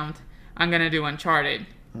Damned, I'm going to do Uncharted.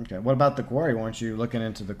 Okay. What about the Quarry? Weren't you looking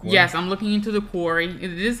into the Quarry? Yes, I'm looking into the Quarry.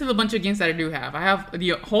 This is a bunch of games that I do have. I have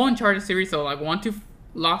the whole Uncharted series, so like 1 to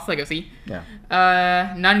Lost Legacy. Yeah.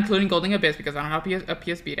 Not including Golden Abyss because I don't have a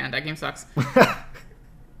PS Vita and that game sucks.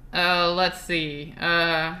 Let's see.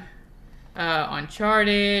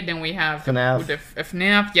 Uncharted. Then we have FNAF.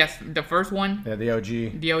 FNAF. Yes, the first one. Yeah, the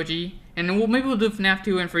OG. The OG. And then maybe we'll do FNAF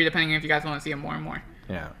 2 and 3 depending if you guys want to see it more and more.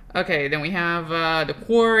 Yeah. Okay, then we have The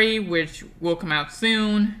Quarry, which will come out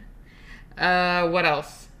soon. What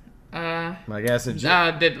else? I guess it's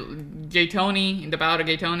the Gay Tony, the Battle of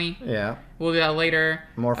Gay Tony. Yeah. We'll do that later.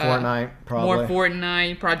 More Fortnite, probably. More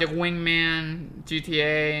Fortnite, Project Wingman,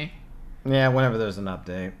 GTA. Yeah, whenever there's an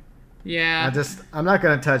update. Yeah. I'm not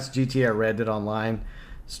gonna touch GTA or Red Dead Online,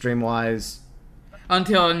 stream wise.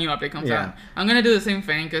 Until a new update comes out. I'm gonna do the same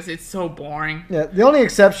thing because it's so boring. Yeah, the only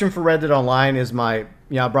exception for Red Dead Online is I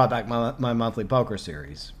brought back my monthly poker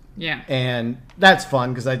series. Yeah. And that's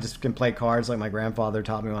fun because I just can play cards like my grandfather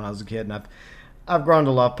taught me when I was a kid, and I've grown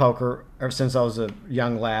to love poker ever since I was a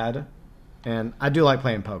young lad, and I do like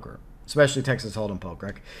playing poker, especially Texas Hold'em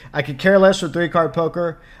poker. I could care less for 3-card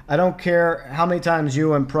poker. I don't care how many times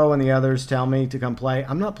you and Pro and the others tell me to come play.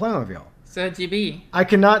 I'm not playing with y'all. So GB. I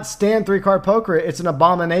cannot stand 3-card poker. It's an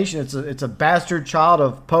abomination. It's a bastard child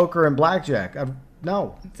of poker and blackjack.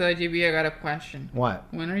 No. So GB, I got a question. What?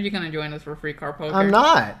 When are you gonna join us for free card poker? I'm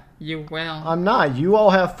not. You will. I'm not. You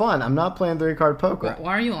all have fun. I'm not playing 3-card poker.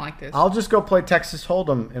 Why are you like this? I'll just go play Texas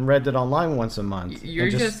Hold'em and Red Dead Online once a month. You're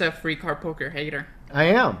just a free card poker hater. I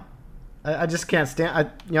am. I just can't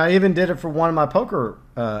stand. I even did it for one of my poker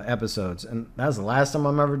episodes, and that was the last time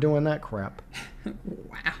I'm ever doing that crap.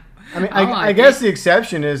 Wow. I mean, I guess the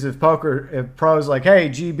exception is if pros like, hey,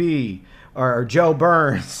 GB or Joe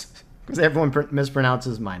Burns, because everyone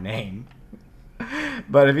mispronounces my name.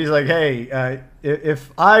 But if he's like, hey,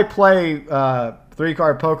 if I play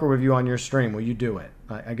 3-card poker with you on your stream, will you do it?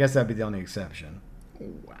 I guess that'd be the only exception.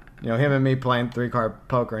 Wow. You know, him and me playing 3-card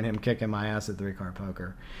poker and him kicking my ass at 3-card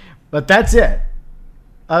poker. But that's it.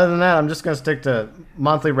 Other than that, I'm just going to stick to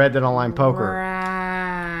monthly Red Dead Online poker.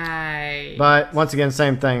 Right. But once again,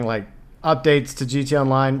 same thing. Like updates to GTA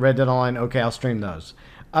Online, Red Dead Online. Okay, I'll stream those.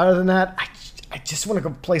 Other than that, I just want to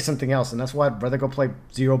go play something else, and that's why I'd rather go play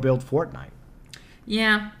Zero Build Fortnite.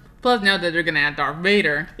 Yeah. Plus, now that they're gonna add Darth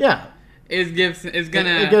Vader, Yeah. it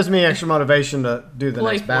gives me extra motivation to do the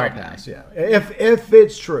Play next battle Fortnite. pass. Yeah, if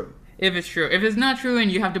it's true. If it's true. If it's not true and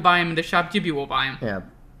you have to buy him in the shop, Jibby will buy him. Yeah.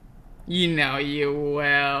 You know you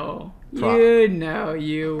will. Pro- You know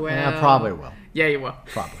you will. Yeah, I probably will. Yeah, you will.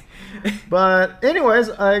 Probably. But anyways,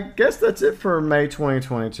 I guess that's it for May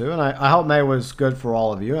 2022, and I hope May was good for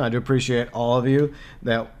all of you, and I do appreciate all of you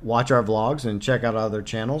that watch our vlogs and check out other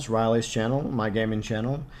channels, Riley's channel, my gaming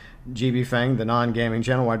channel, GB Fang, the non-gaming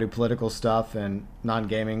channel where I do political stuff and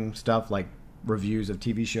non-gaming stuff like reviews of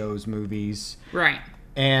TV shows, movies, Right.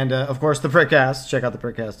 and of course the Prickcast. Check out the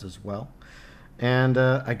Prickcast as well. And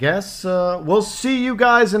I guess we'll see you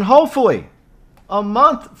guys in hopefully a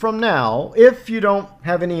month from now, if you don't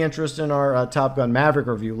have any interest in our Top Gun Maverick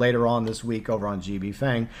review later on this week over on GB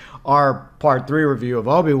Fang, our Part 3 review of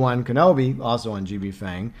Obi-Wan Kenobi, also on GB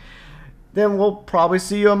Fang, then we'll probably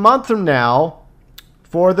see you a month from now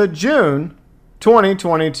for the June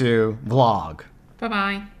 2022 vlog.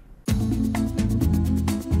 Bye-bye.